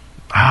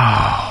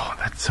 Oh,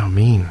 that's so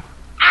mean.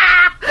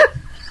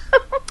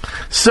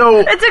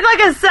 So it took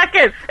like a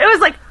second. It was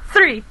like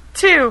 3,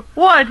 2,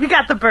 1. You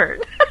got the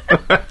bird.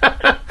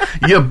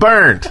 You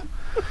burned.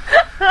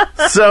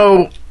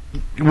 So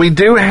we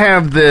do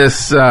have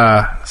this.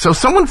 So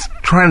someone's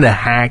trying to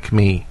hack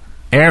me.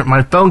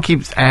 My phone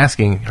keeps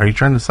asking, "Are you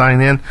trying to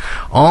sign in?"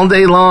 all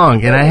day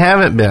long, and I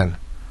haven't been.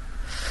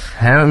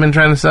 Haven't been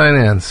trying to sign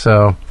in.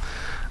 So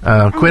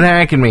quit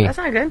hacking me. That's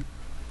not good.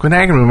 Quit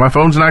hacking me. My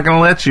phone's not going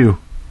to let you.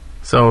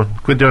 So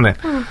quit doing it.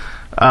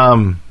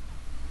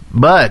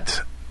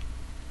 But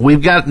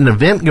we've got an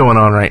event going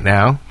on right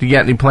now. Do you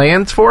got any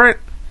plans for it?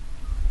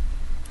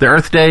 The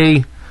Earth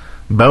Day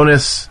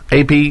bonus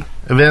AP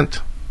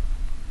event?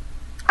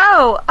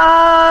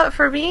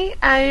 For me,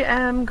 I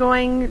am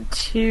going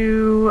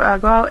to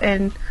go out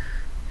and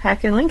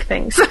hack and link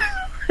things.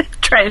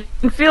 Try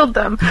and field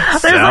them.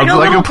 There's Sounds a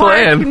like little a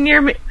plan. park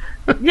near me.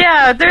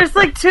 Yeah, there's 2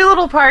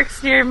 little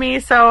parks near me,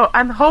 so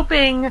I'm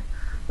hoping...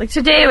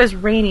 today it was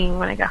raining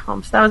when I got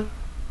home, so that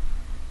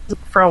was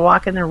for a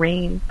walk in the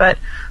rain. But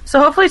so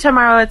hopefully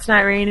tomorrow it's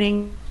not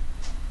raining,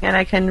 and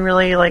I can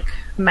really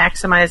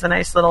maximize a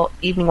nice little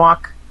evening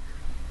walk,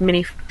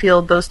 mini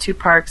field those 2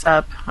 parks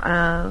up.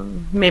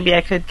 Maybe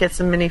I could get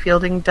some mini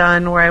fielding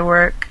done where I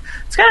work.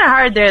 It's kind of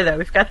hard there though.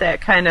 We've got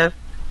that kind of,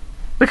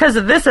 because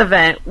of this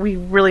event, we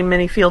really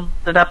mini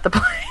fielded up the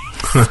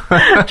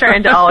place,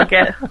 trying to all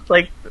get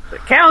it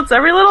counts.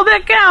 Every little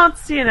bit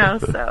counts,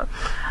 So,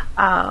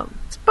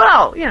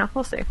 but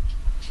we'll see.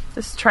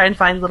 Just try and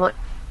find little.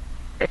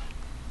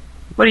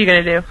 What are you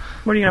going to do?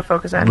 What are you going to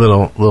focus on?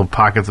 Little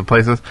pockets of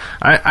places.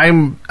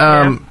 I'm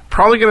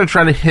probably going to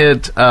try to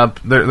hit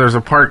up. There's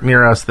a park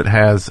near us that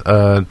has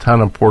a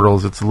ton of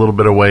portals. It's a little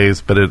bit of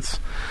ways, but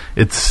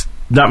it's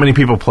not many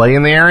people play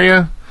in the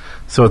area,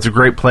 so it's a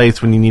great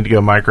place when you need to go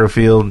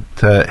microfield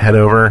to head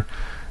over.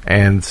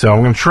 And so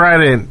I'm going to try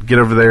to get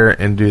over there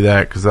and do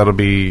that because that'll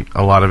be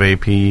a lot of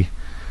AP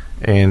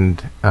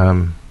and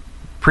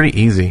pretty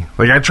easy.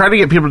 I try to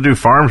get people to do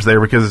farms there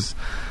because.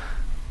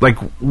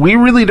 We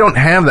really don't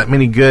have that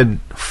many good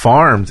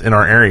farms in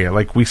our area.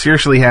 We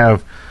seriously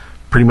have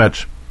pretty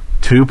much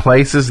 2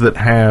 places that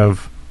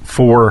have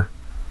 4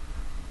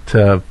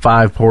 to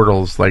 5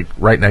 portals, like,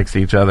 right next to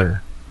each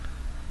other.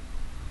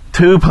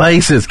 2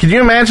 places. Can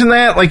you imagine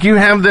that? Like, you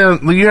have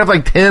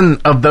like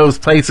 10 of those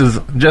places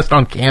just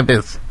on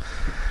campus.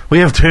 We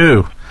have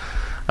 2.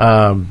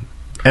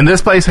 And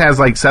this place has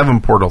like 7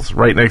 portals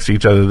right next to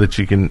each other that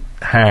you can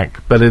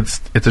hack, but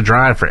it's a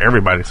drive for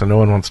everybody, so no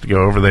one wants to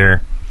go over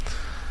there.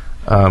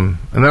 And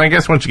then I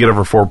guess once you get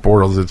over 4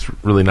 portals, it's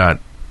really not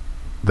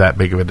that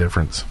big of a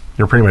difference.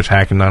 You're pretty much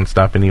hacking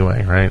nonstop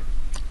anyway, right?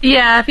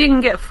 Yeah, if you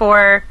can get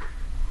 4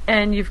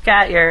 and you've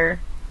got your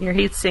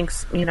heat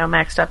sinks,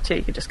 maxed up too,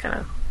 you can just kind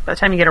of, by the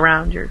time you get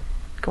around, you're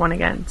going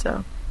again.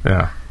 So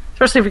yeah,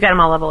 especially if you got them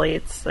all level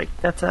 8s, like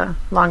that's a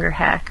longer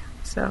hack.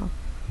 So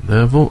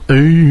level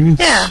 8.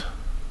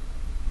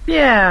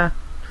 Yeah.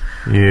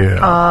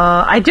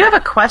 I do have a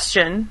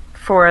question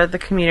for the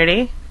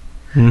community.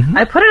 Mm-hmm.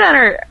 I put it on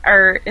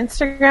our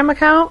Instagram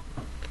account,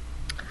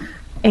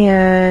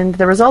 and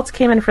the results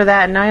came in for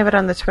that, and now I have it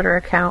on the Twitter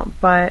account.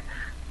 But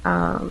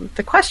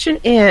the question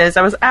is,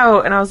 I was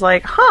out, and I was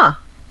like, I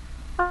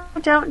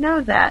don't know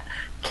that.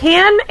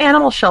 Can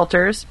animal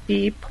shelters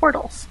be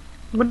portals?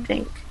 What do you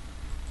think?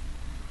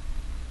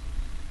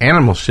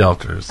 Animal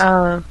shelters?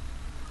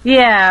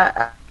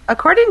 Yeah.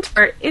 According to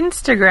our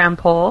Instagram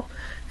poll,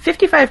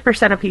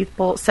 55% of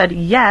people said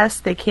yes,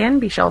 they can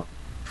be sheltered.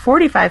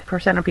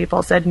 45% of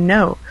people said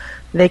no,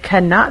 they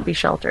cannot be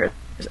sheltered.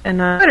 And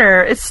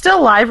Twitter, it's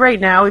still live right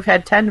now. We've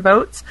had 10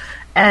 votes,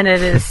 and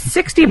it is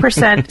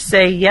 60%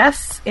 say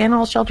yes,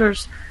 animal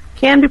shelters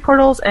can be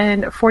portals,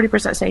 and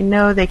 40% say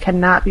no, they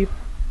cannot be.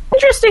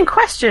 Interesting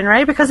question,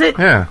 right? Because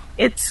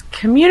it's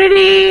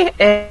community,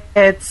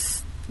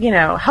 it's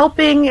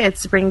helping,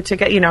 it's bringing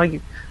together.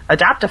 You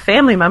adopt a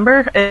family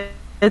member.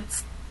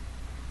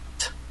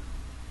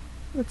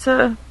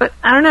 But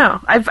I don't know.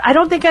 I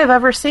don't think I've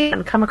ever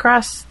come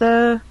across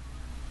the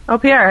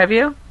OPR. Have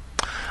you?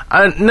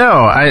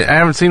 No, I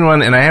haven't seen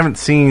one, and I haven't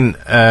seen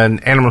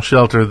an animal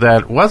shelter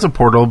that was a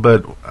portal.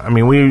 But I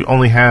mean, we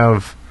only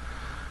have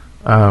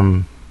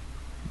one.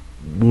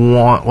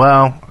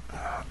 Well,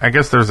 I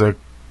guess there's a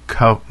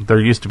couple. There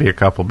used to be a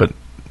couple, but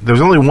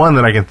there's only one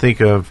that I can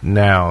think of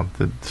now.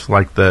 That's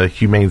like the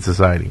Humane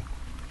Society.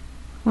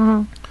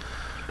 Mm-hmm.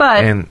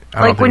 But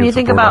like when you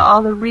think about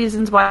all the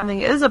reasons why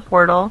something is a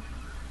portal.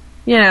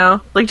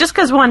 Like just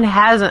because one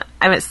I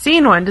haven't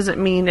seen one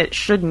doesn't mean it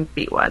shouldn't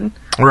be one.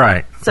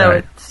 Right. So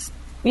it's,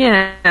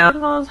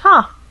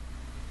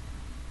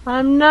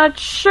 I'm not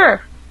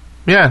sure.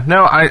 Yeah,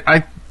 no,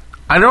 I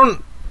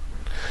don't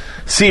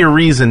see a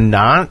reason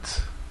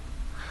not.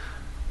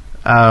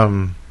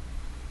 And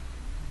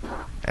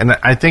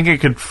I think it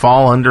could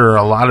fall under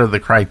a lot of the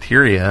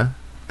criteria.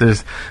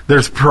 There's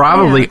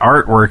probably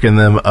artwork in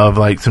them of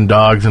like some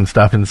dogs and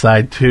stuff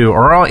inside too,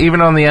 or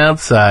even on the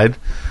outside.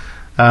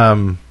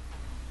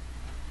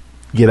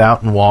 Get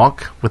out and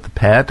walk with the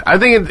pet. I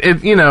think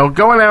it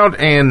going out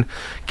and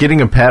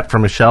getting a pet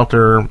from a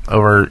shelter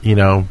over,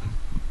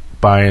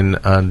 buying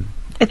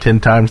 10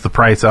 times the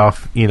price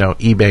off,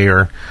 eBay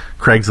or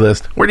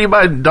Craigslist. Where do you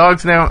buy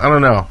dogs now? I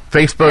don't know.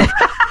 Facebook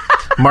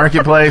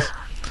Marketplace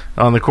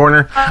on the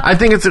corner. I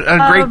think it's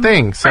a great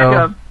thing.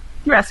 So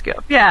Rescue.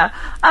 Yeah.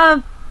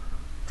 So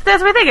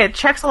that's what I think. It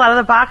checks a lot of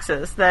the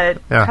boxes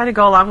that kind of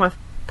go along with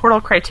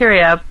portal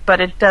criteria,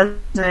 but it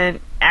doesn't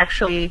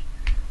actually.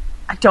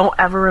 I don't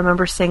ever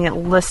remember seeing it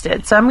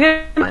listed, so I'm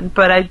going.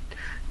 But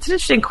it's an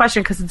interesting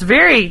question because it's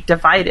very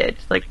divided.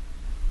 Like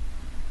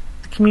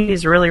the community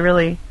is really,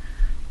 really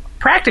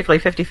practically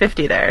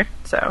 50-50 there.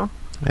 So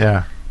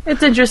yeah,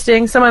 it's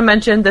interesting. Someone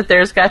mentioned that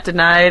theirs got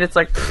denied. It's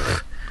like,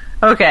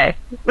 okay,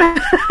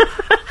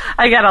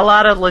 I got a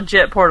lot of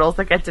legit portals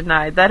that get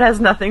denied. That has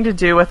nothing to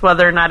do with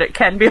whether or not it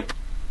can be a portal.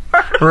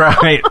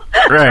 Right.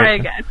 Try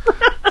again.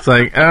 It's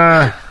like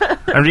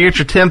after you get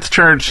your 10th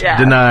church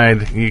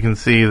denied, you can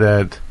see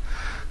that.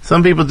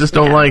 Some people just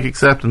don't like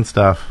accepting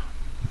stuff.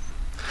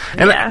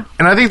 And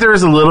I think there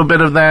is a little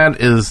bit of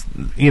that is,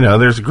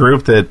 there's a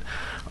group that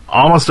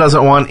almost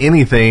doesn't want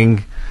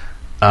anything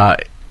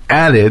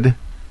added.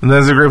 And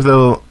there's a group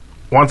that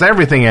wants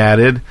everything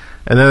added.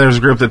 And then there's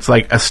a group that's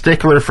like a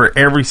stickler for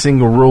every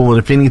single rule. And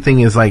if anything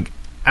is like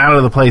out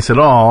of the place at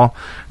all.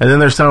 And then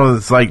there's someone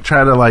that's like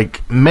try to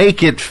like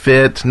make it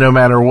fit no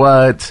matter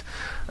what.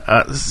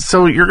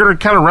 So you're going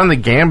to kind of run the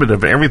gambit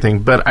of everything.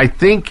 But I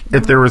think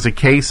if there was a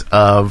case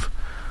of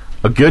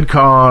a good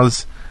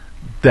cause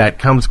that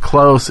comes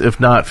close, if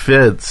not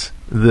fits,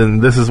 then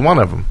this is one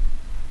of them.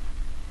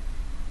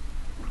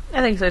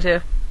 I think so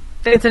too.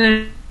 It's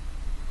an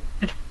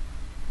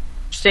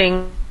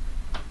interesting.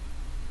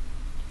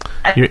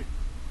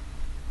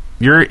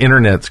 Your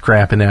internet's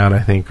crapping out, I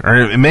think, or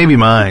it may be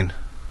mine.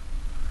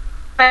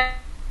 Uh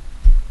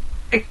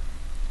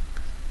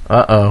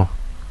oh.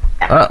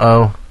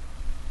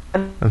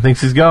 I think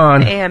she's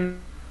gone. I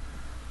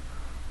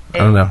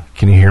don't know.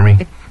 Can you hear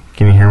me?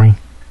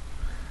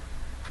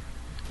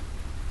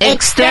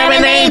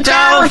 Exterminate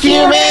all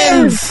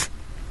humans!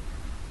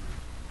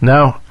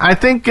 No, I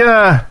think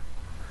the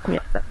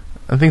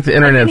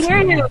internet's... I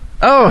can hear you.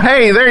 Oh,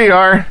 hey, there you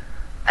are.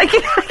 I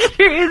can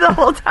hear you the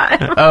whole time.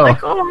 I'm Oh. like,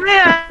 oh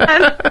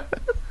man.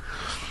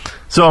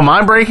 So am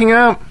I breaking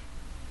up?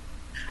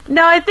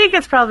 No, I think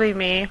it's probably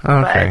me.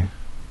 Okay.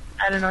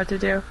 But I don't know what to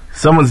do.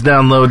 Someone's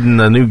downloading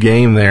a new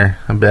game there,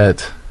 I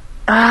bet.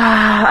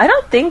 I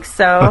don't think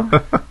so.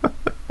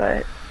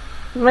 But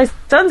my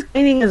son's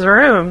cleaning his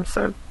room,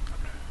 so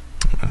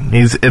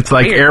It's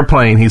like Weird.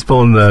 Airplane. He's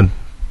pulling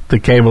the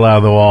cable out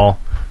of the wall.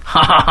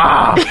 Ha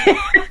ha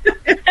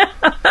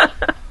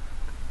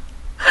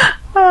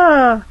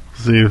ha!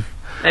 See,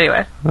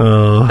 Anyway,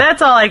 uh,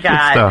 that's all I good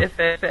stuff. got. If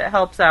it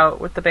helps out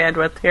with the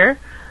bandwidth here.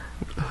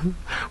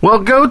 Well,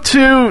 go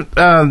to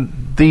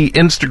the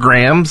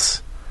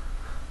Instagrams,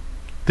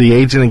 the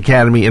Agent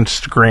Academy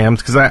Instagrams,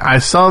 because I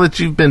saw that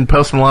you've been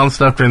posting a lot of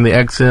stuff during the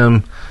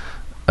XM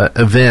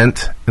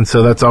event, and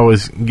so that's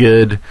always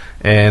good,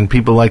 and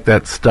people like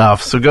that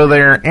stuff. So go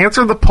there,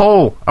 answer the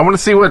poll. I want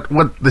to see what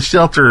the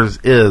shelters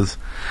is,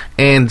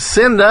 and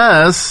send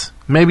us,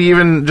 maybe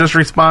even just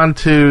respond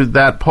to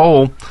that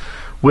poll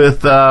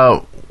with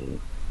a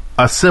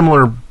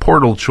similar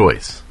portal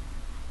choice.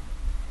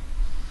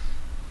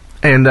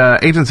 And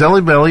Agent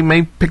Zelly Belly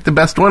may pick the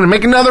best one and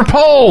make another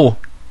poll.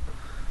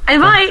 I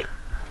might.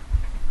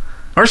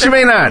 Or she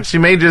may not. She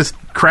may just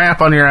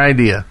crap on your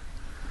idea.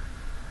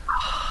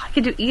 I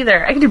could do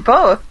either. I could do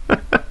both.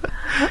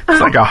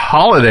 It's like a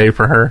holiday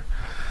for her.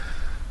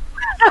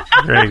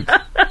 Great.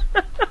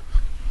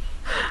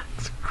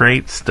 It's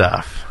great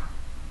stuff.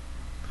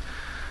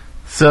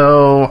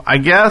 So, I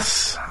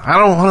guess I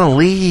don't want to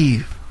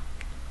leave.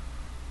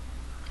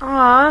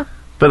 Aw.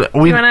 But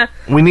we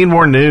need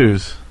more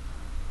news.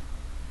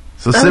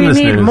 So send us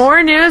we need news.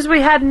 more news.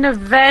 We had an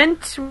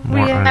event.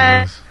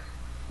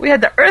 We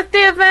had the Earth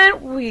Day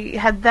event. We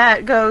had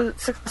that go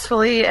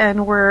successfully,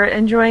 and we're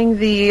enjoying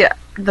the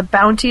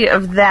bounty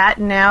of that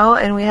now.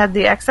 And we had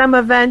the XM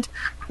event,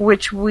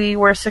 which we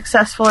were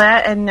successful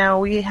at, and now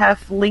we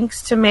have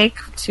links to make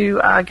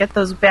to get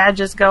those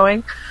badges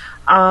going.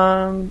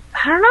 I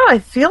don't know. I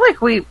feel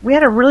like we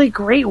had a really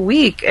great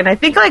week, and I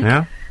think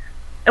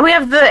and we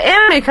have the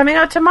anime coming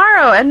out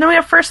tomorrow, and then we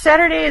have First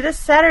Saturday this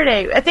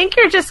Saturday. I think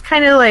you're just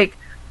kind of like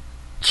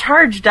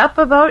charged up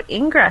about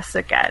Ingress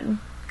again,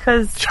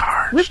 because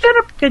we've done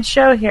a good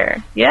show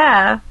here.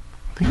 Yeah,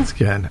 I think it's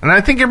good, and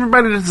I think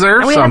everybody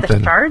deserves and we something. had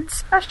the Shard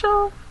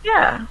special.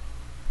 Yeah,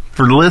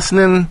 For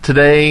listening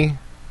today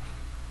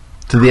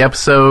to the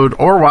episode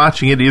or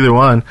watching it, either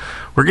one,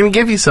 we're going to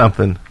give you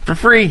something for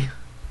free.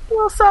 a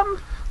little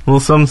something. A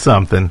little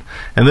something.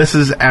 And this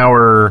is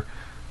our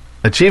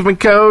achievement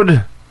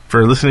code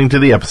for listening to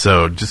the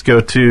episode. Just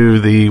go to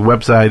the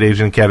website,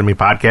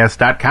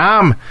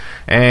 agentacademypodcast.com,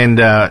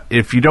 and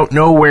if you don't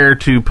know where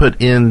to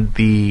put in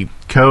the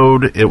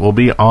code, it will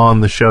be on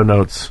the show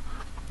notes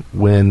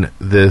when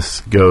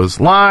this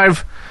goes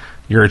live.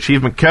 Your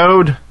achievement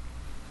code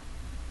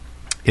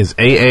is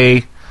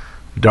AA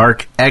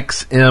Dark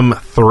XM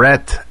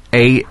Threat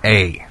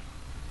AA.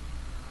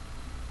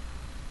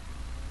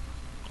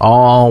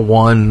 All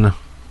one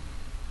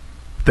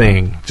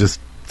thing, just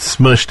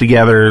smushed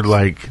together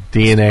like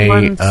DNA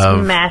One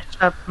of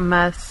smashed up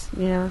mess.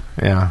 Yeah.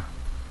 yeah.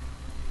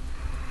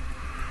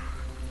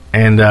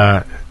 And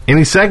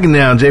any second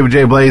now,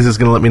 JBJ Blaze is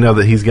going to let me know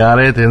that he's got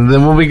it, and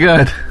then we'll be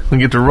good. We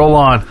get to roll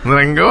on. Then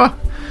I can go.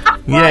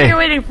 While Yay! you're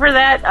waiting for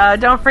that,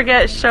 don't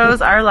forget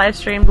shows are live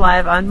streamed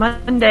live on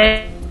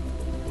Monday.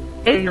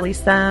 They release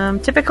them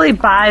typically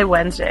by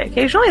Wednesday.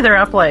 Occasionally they're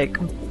up like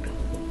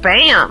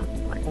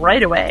bam, like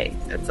right away.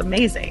 It's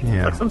amazing.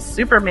 Yeah. Like some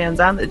Superman's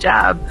on the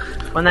job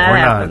when that Or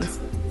happens.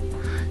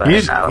 But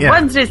Yeah.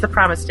 Wednesday's the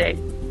promised date.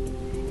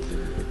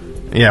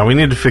 Yeah, we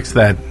need to fix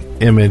that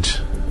image.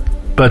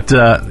 But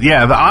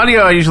yeah, the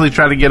audio I usually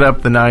try to get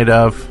up the night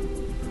of.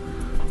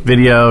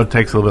 Video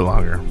takes a little bit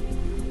longer.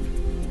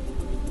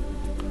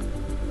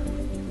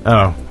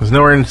 Oh, there's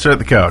nowhere to insert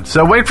the code.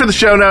 So wait for the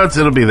show notes.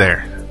 It'll be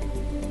there.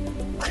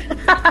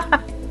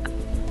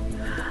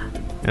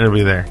 It'll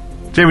be there.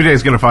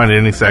 JBJ's going to find it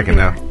any second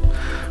now.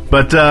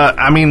 But,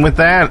 I mean, with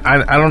that,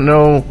 I don't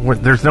know.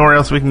 There's nowhere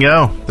else we can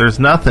go. There's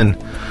nothing.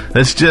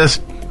 That's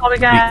just Oh my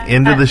God. the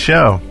end of the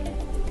show.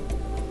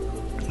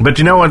 But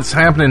you know what's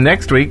happening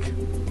next week?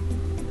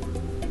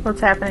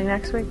 What's happening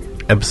next week?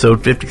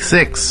 Episode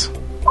 56.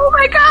 Oh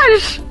my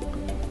gosh!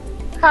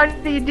 How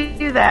do you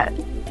do that?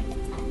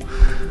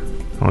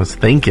 I was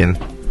thinking.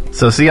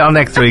 So see y'all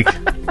next week.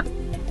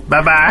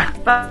 Bye-bye.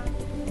 Bye.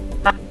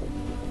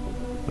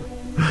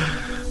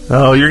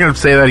 Oh, you're going to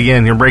say that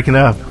again. You're breaking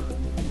up.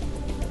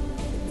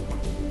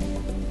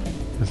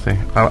 Let's see.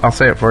 I'll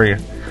say it for you.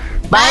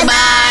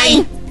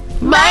 Bye-bye.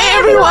 Bye,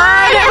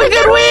 everyone. Have a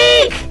good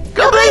week.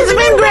 Go Blaze